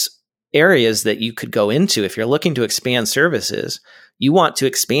suggests areas that you could go into if you're looking to expand services. You want to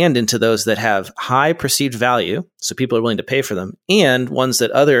expand into those that have high perceived value, so people are willing to pay for them, and ones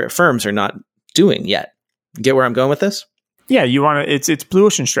that other firms are not doing yet. Get where I'm going with this? Yeah, you want to. It's blue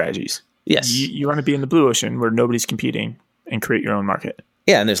ocean strategies. Yes, you want to be in the blue ocean where nobody's competing and create your own market.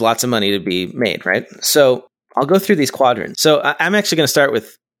 Yeah, and there's lots of money to be made, right? So I'll go through these quadrants. So I'm actually going to start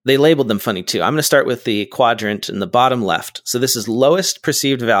with. They labeled them funny too. I'm going to start with the quadrant in the bottom left. So this is lowest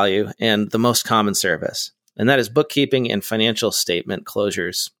perceived value and the most common service. And that is bookkeeping and financial statement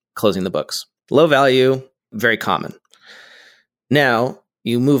closures, closing the books. Low value, very common. Now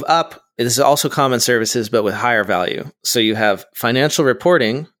you move up. This is also common services, but with higher value. So you have financial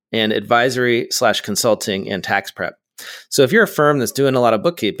reporting and advisory/consulting and tax prep. So if you're a firm that's doing a lot of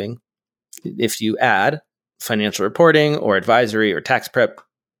bookkeeping, if you add financial reporting or advisory or tax prep,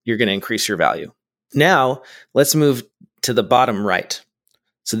 you're going to increase your value. Now, let's move to the bottom right.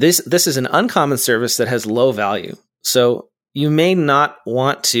 So this is an uncommon service that has low value. So you may not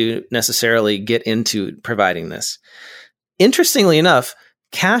want to necessarily get into providing this. Interestingly enough,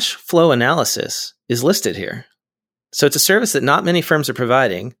 cash flow analysis is listed here. So it's a service that not many firms are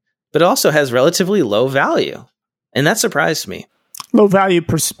providing, but it also has relatively low value. And that surprised me. Low value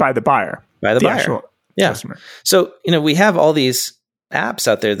by the buyer. By the buyer. customer. So, we have all these apps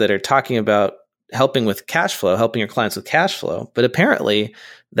out there that are talking about helping with cash flow, helping your clients with cash flow. But apparently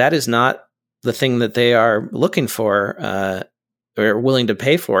that is not the thing that they are looking for or willing to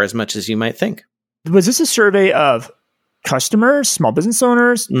pay for as much as you might think. Was this a survey of customers, small business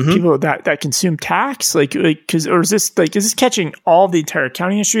owners, people that consume tax? Or is this catching all the entire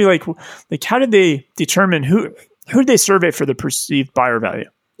accounting industry? Like how did they determine who did they survey for the perceived buyer value?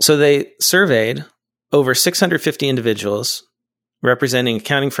 So they surveyed over 650 individuals representing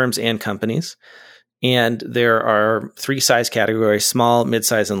accounting firms and companies. And there are 3 size categories: small,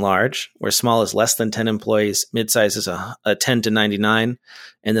 mid-size, and large, where small is less than 10 employees, mid-size is a 10 to 99,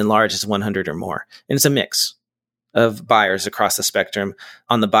 and then large is 100 or more. And it's a mix of buyers across the spectrum.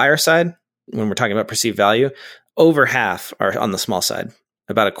 On the buyer side, when we're talking about perceived value, over half are on the small side,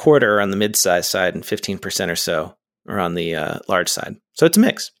 about a quarter are on the mid-size side, and 15% or so are on the large side. So it's a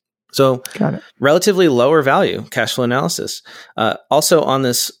mix. So relatively lower value cash flow analysis. Also on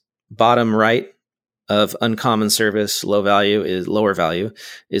this bottom right of uncommon service, lower value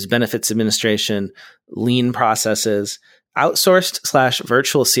is benefits administration, lean processes, outsourced /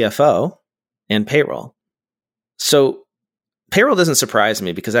 virtual CFO, and payroll. So payroll doesn't surprise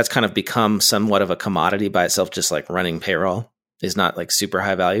me because that's kind of become somewhat of a commodity by itself. Just like running payroll is not like super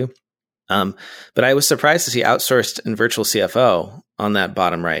high value. But I was surprised to see outsourced and virtual CFO on that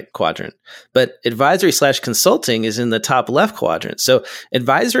bottom right quadrant. But advisory / consulting is in the top left quadrant. So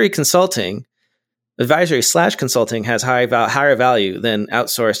advisory / consulting has higher value than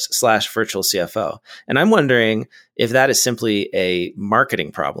outsourced / virtual CFO. And I'm wondering if that is simply a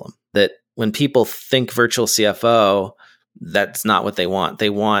marketing problem, that when people think virtual CFO, that's not what they want. They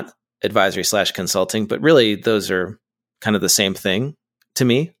want advisory / consulting, but really those are kind of the same thing to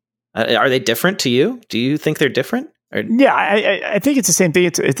me. Are they different to you? Do you think they're different? Yeah, I think it's the same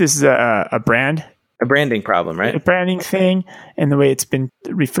thing. This is a brand. A branding problem, right? A branding thing and the way it's been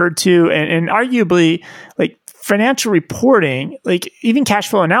referred to. And arguably, like financial reporting, like even cash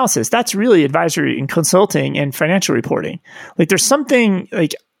flow analysis, that's really advisory and consulting and financial reporting. Like there's something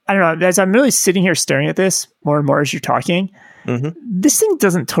like, I don't know, as I'm really sitting here staring at this more and more as you're talking, this thing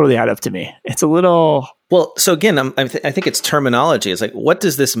doesn't totally add up to me. It's a little... Well, so again, I think it's terminology. It's like, what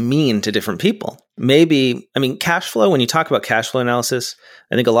does this mean to different people? Maybe, cash flow, when you talk about cash flow analysis,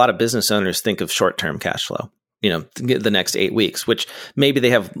 I think a lot of business owners think of short-term cash flow, the next 8 weeks, which maybe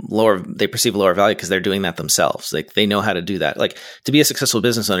they perceive lower value because they're doing that themselves. Like they know how to do that. Like to be a successful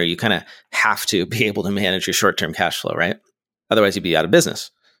business owner, you kind of have to be able to manage your short-term cash flow, right? Otherwise you'd be out of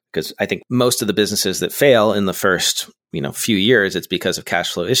business. Because I think most of the businesses that fail in the first, few years, it's because of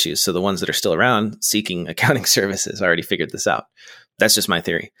cash flow issues. So the ones that are still around seeking accounting services already figured this out. That's just my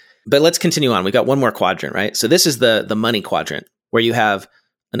theory. But let's continue on. We got one more quadrant, right? So this is the money quadrant, where you have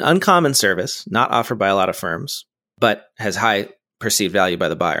an uncommon service not offered by a lot of firms, but has high perceived value by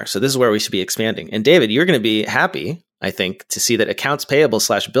the buyer. So this is where we should be expanding. And David, you're going to be happy, I think, to see that accounts payable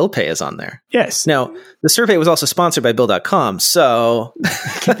 / bill pay is on there. Yes. Now, the survey was also sponsored by Bill.com, so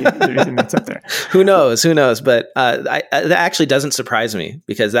that's up there. Who knows? But that actually doesn't surprise me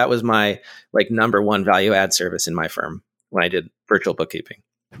because that was my number one value add service in my firm when I did virtual bookkeeping.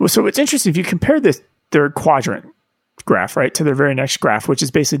 Well, so it's interesting if you compare this third quadrant graph, right, to the very next graph, which is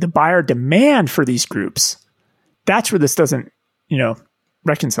basically the buyer demand for these groups. That's where this doesn't,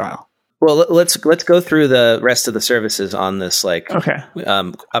 reconcile. Well, let's go through the rest of the services on this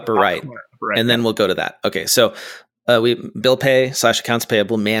upper right, and then we'll go to that. Okay, so we bill pay / accounts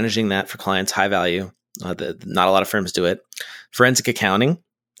payable, managing that for clients, high value. Not a lot of firms do it. Forensic accounting,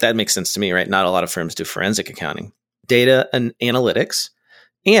 that makes sense to me, right? Not a lot of firms do forensic accounting. Data and analytics,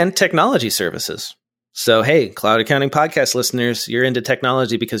 and technology services. So, hey, Cloud Accounting Podcast listeners, you're into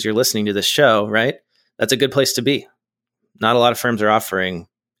technology because you're listening to this show, right? That's a good place to be. Not a lot of firms are offering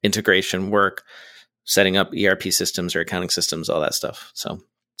integration work, setting up ERP systems or accounting systems, all that stuff. So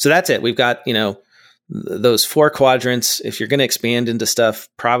that's it. We've got, those 4 quadrants. If you're going to expand into stuff,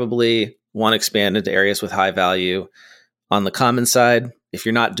 probably want to expand into areas with high value. On the common side, if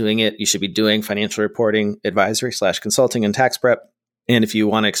you're not doing it, you should be doing financial reporting, advisory / consulting, and tax prep. And if you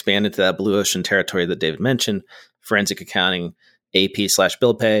want to expand into that blue ocean territory that David mentioned, forensic accounting, AP /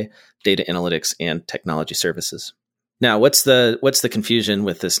 bill pay, data analytics, and technology services. Now, what's the confusion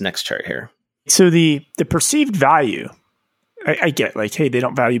with this next chart here? So the perceived value, I get hey, they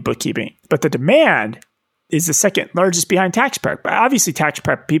don't value bookkeeping, but the demand is the second largest behind tax prep. But obviously tax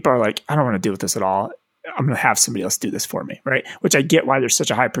prep people are I don't want to deal with this at all. I'm going to have somebody else do this for me, right? Which I get why there's such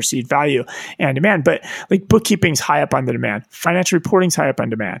a high perceived value and demand, but like bookkeeping's high up on the demand. Financial reporting's high up on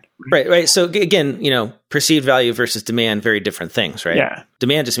demand. Right. So again, perceived value versus demand, very different things, right? Yeah.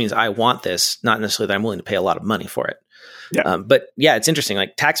 Demand just means I want this, not necessarily that I'm willing to pay a lot of money for it. Yeah. But yeah, it's interesting.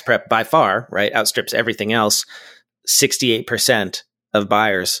 Like tax prep by far, right, outstrips everything else. 68% of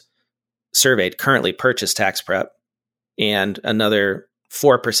buyers surveyed currently purchase tax prep, and another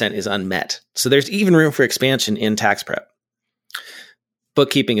 4% is unmet. So there's even room for expansion in tax prep.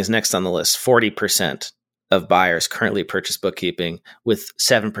 Bookkeeping is next on the list. 40% of buyers currently purchase bookkeeping with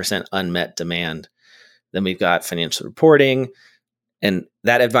 7% unmet demand. Then we've got financial reporting and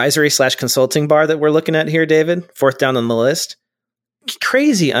that advisory/consulting bar that we're looking at here, David, fourth down on the list.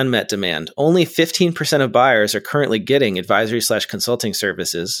 Crazy unmet demand. Only 15% of buyers are currently getting advisory/consulting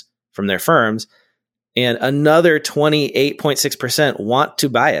services from their firms, and another 28.6% want to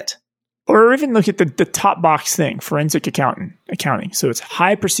buy it. Or even look at the top box thing, forensic accounting. So it's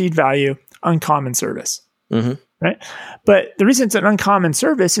high perceived value, uncommon service, right? But the reason it's an uncommon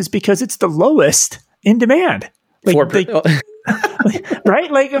service is because it's the lowest in demand.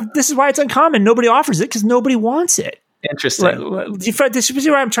 Right? Like this is why it's uncommon. Nobody offers it because nobody wants it. Interesting. This is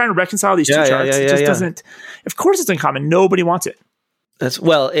why I'm trying to reconcile these two charts. It just doesn't. Of course, it's uncommon. Nobody wants it.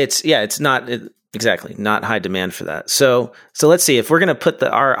 It's not exactly not high demand for that. So let's see if we're going to put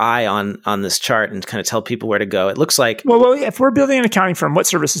our eye on this chart and kind of tell people where to go. It looks like well, if we're building an accounting firm, what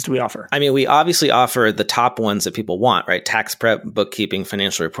services do we offer? I mean, we obviously offer the top ones that people want, right? Tax prep, bookkeeping,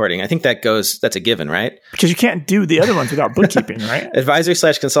 financial reporting. I think that's a given, right? Because you can't do the other ones without bookkeeping, right?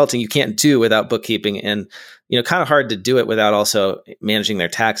 Advisory/consulting you can't do without bookkeeping, and kind of hard to do it without also managing their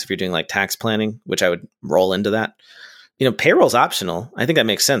tax if you're doing like tax planning, which I would roll into that. Payroll's optional. I think that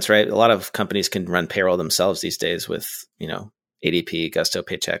makes sense, right? A lot of companies can run payroll themselves these days with, ADP, Gusto,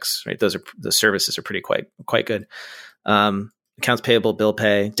 Paychex, right? The services are pretty quite good. Accounts payable, bill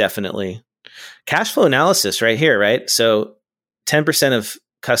pay, definitely. Cash flow analysis right here, right? So 10% of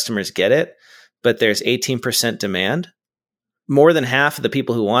customers get it, but there's 18% demand. More than half of the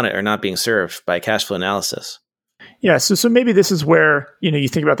people who want it are not being served by cash flow analysis. Yeah. So maybe this is where, you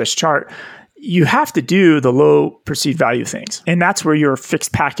think about this chart. You have to do the low perceived value things. And that's where your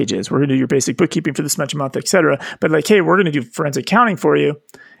fixed package is. We're going to do your basic bookkeeping for this much a month, et cetera. But like, hey, we're going to do forensic accounting for you.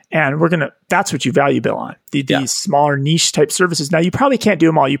 And that's what you value bill on. These smaller niche type services. Now, you probably can't do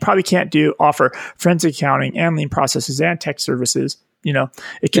them all. You probably can't offer forensic accounting and lien processes and tech services.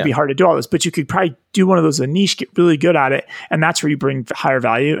 It could be hard to do all this, but you could probably do one of those, a niche, get really good at it. And that's where you bring higher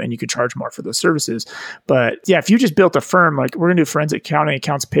value and you could charge more for those services. But yeah, if you just built a firm, like we're going to do forensic accounting,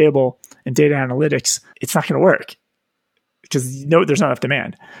 accounts payable, and data analytics, it's not going to work because there's not enough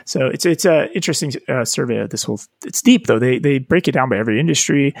demand. So it's an interesting survey. It's deep though. They break it down by every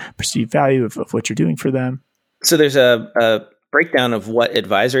industry, perceived value of what you're doing for them. So there's a breakdown of what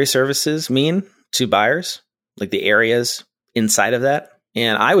advisory services mean to buyers, like the areas inside of that.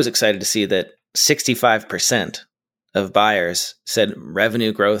 And I was excited to see that 65% of buyers said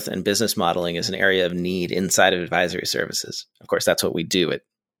revenue growth and business modeling is an area of need inside of advisory services. Of course, that's what we do at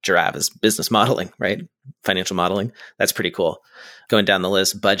Giraffe is business modeling, right? Financial modeling. That's pretty cool. Going down the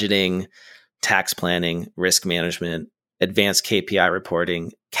list, budgeting, tax planning, risk management, advanced KPI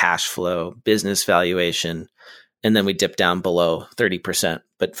reporting, cash flow, business valuation. And then we dip down below 30%.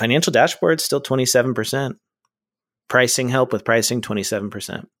 But financial dashboards, still 27%. Pricing help with pricing,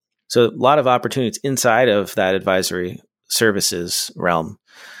 27%. So a lot of opportunities inside of that advisory services realm.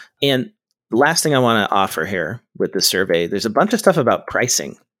 And the last thing I want to offer here with this survey, there's a bunch of stuff about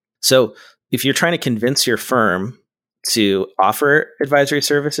pricing. So if you're trying to convince your firm to offer advisory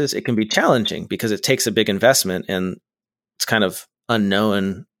services, it can be challenging because it takes a big investment and it's kind of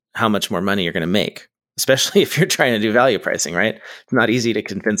unknown how much more money you're going to make, especially if you're trying to do value pricing, right? It's not easy to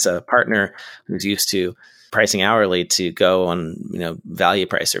convince a partner who's used to pricing hourly to go on, value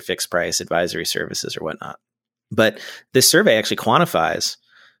price or fixed price advisory services or whatnot. But this survey actually quantifies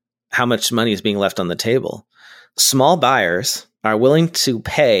how much money is being left on the table. Small buyers are willing to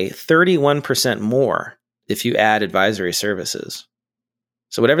pay 31% more if you add advisory services.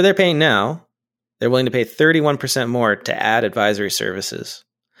 So whatever they're paying now, they're willing to pay 31% more to add advisory services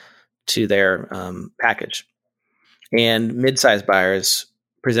to their package. And mid-sized buyers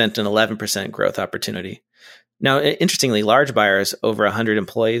present an 11% growth opportunity. Now, interestingly, large buyers over 100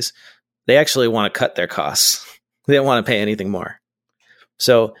 employees, they actually want to cut their costs. They don't want to pay anything more.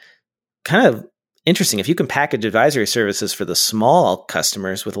 So kind of interesting. If you can package advisory services for the small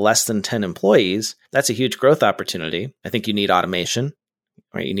customers with less than 10 employees, that's a huge growth opportunity. I think you need automation,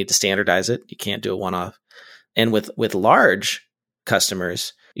 right? You need to standardize it. You can't do a one-off. And with large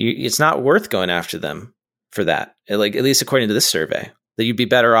customers, it's not worth going after them for that. Like, at least according to this survey, that you'd be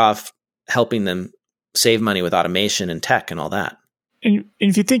better off helping them save money with automation and tech and all that. And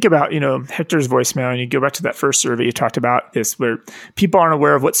if you think about, Hector's voicemail, and you go back to that first survey you talked about this, where people aren't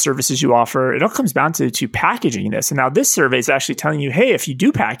aware of what services you offer, it all comes down to packaging this. And now this survey is actually telling you, hey, if you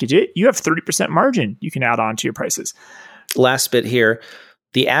do package it, you have 30% margin you can add on to your prices. Last bit here,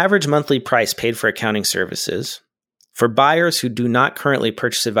 the average monthly price paid for accounting services for buyers who do not currently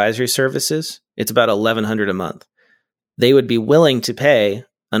purchase advisory services, it's about $1,100 a month. They would be willing to pay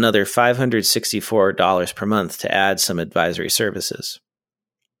another $564 per month to add some advisory services.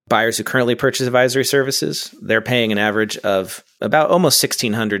 Buyers who currently purchase advisory services, they're paying an average of about almost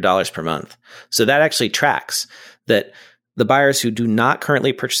 $1,600 per month. So that actually tracks that the buyers who do not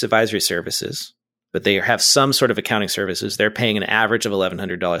currently purchase advisory services, but they have some sort of accounting services, they're paying an average of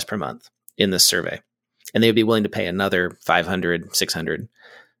 $1,100 per month in this survey. And they'd be willing to pay another $500, $600.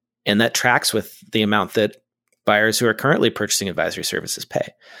 And that tracks with the amount that buyers who are currently purchasing advisory services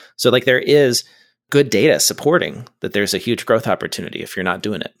pay. So like, there is good data supporting that there's a huge growth opportunity if you're not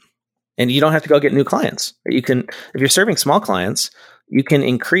doing it. And you don't have to go get new clients. You can, if you're serving small clients, you can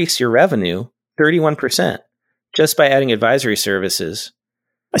increase your revenue 31% just by adding advisory services.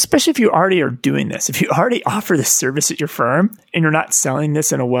 Especially if you already are doing this. If you already offer this service at your firm and you're not selling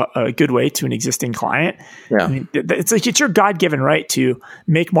this in a good way to an existing client, yeah. I mean, it's like, it's your God-given right to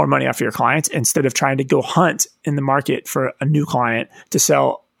make more money off of your clients instead of trying to go hunt in the market for a new client to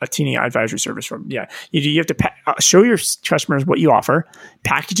sell a teeny advisory service from. Yeah. You have to show your customers what you offer,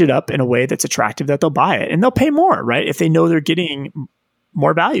 package it up in a way that's attractive that they'll buy it, and they'll pay more, right? If they know they're getting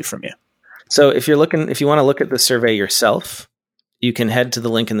more value from you. So if you want to look at the survey yourself, you can head to the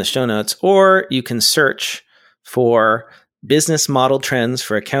link in the show notes, or you can search for business model trends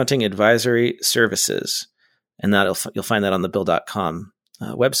for accounting advisory services. And you'll find that on the Bill.com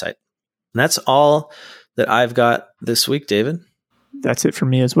website. And that's all that I've got this week, David. That's it for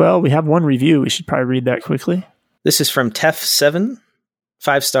me as well. We have one review. We should probably read that quickly. This is from Tef7,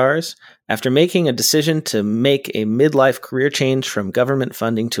 5 stars. After making a decision to make a midlife career change from government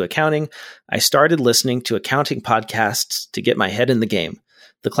funding to accounting, I started listening to accounting podcasts to get my head in the game.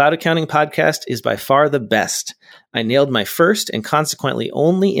 The Cloud Accounting Podcast is by far the best. I nailed my first and consequently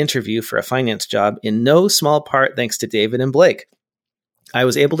only interview for a finance job, in no small part thanks to David and Blake. I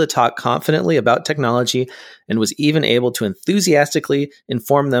was able to talk confidently about technology and was even able to enthusiastically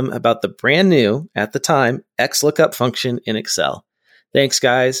inform them about the brand new, at the time, XLOOKUP function in Excel. Thanks,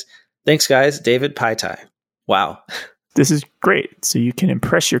 guys. David Paitai. Wow. This is great. So you can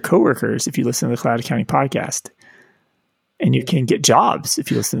impress your coworkers if you listen to the Cloud Accounting Podcast. And you can get jobs if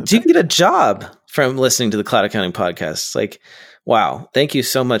you listen to You can get a job from listening to the Cloud Accounting Podcast. Like, wow. Thank you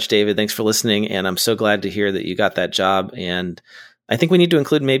so much, David. Thanks for listening. And I'm so glad to hear that you got that job. And I think we need to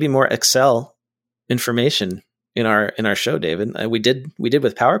include maybe more Excel information in our show, David. We did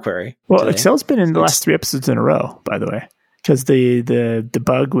with Power Query. Well, today. Excel's been in the last 3 episodes in a row, by the way. Because the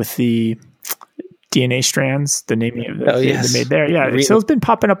bug with the DNA strands, the naming of they made there. Yeah, Excel's been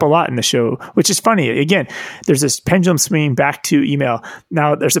popping up a lot in the show, which is funny. Again, there's this pendulum swinging back to email.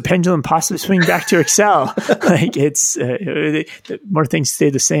 Now there's a pendulum possibly swinging back to Excel. Like, it's more things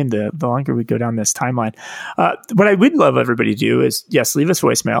stay the same the longer we go down this timeline. What I would love everybody to do is, yes, leave us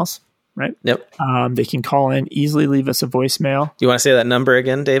voicemails. Right? Yep. They can call in, easily leave us a voicemail. You want to say that number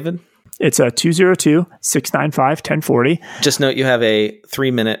again, David? It's a 202-695-1040. Just note you have a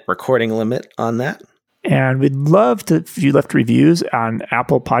 3-minute recording limit on that. And we'd love to, if you left reviews on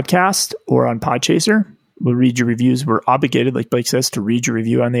Apple Podcast or on Podchaser, we'll read your reviews. We're obligated, like Blake says, to read your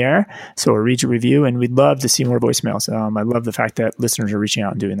review on the air. So we'll read your review, and we'd love to see more voicemails. I love the fact that listeners are reaching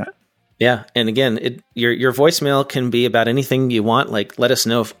out and doing that. Yeah. And again, your voicemail can be about anything you want. Like, let us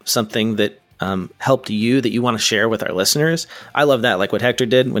know if something that helped you that you want to share with our listeners. I love that. Like what Hector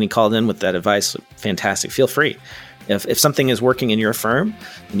did when he called in with that advice. Fantastic. Feel free. If something is working in your firm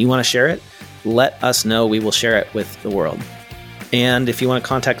and you want to share it, let us know. We will share it with the world. And if you want to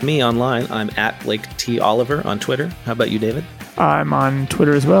contact me online, I'm at Blake T. Oliver on Twitter. How about you, David? I'm on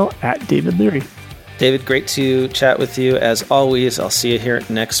Twitter as well, at David Leary. David, great to chat with you as always. I'll see you here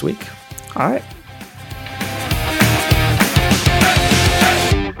next week. All right.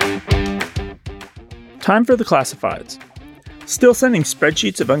 Time for the classifieds. Still sending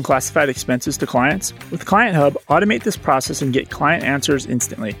spreadsheets of unclassified expenses to clients? With Client Hub, automate this process and get client answers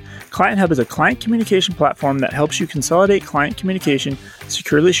instantly. Client Hub is a client communication platform that helps you consolidate client communication,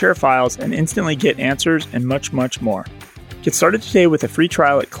 securely share files, and instantly get answers and much, much more. Get started today with a free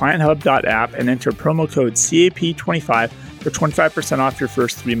trial at clienthub.app and enter promo code CAP25 for 25% off your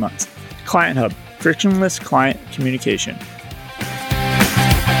first 3 months. Client Hub, frictionless client communication.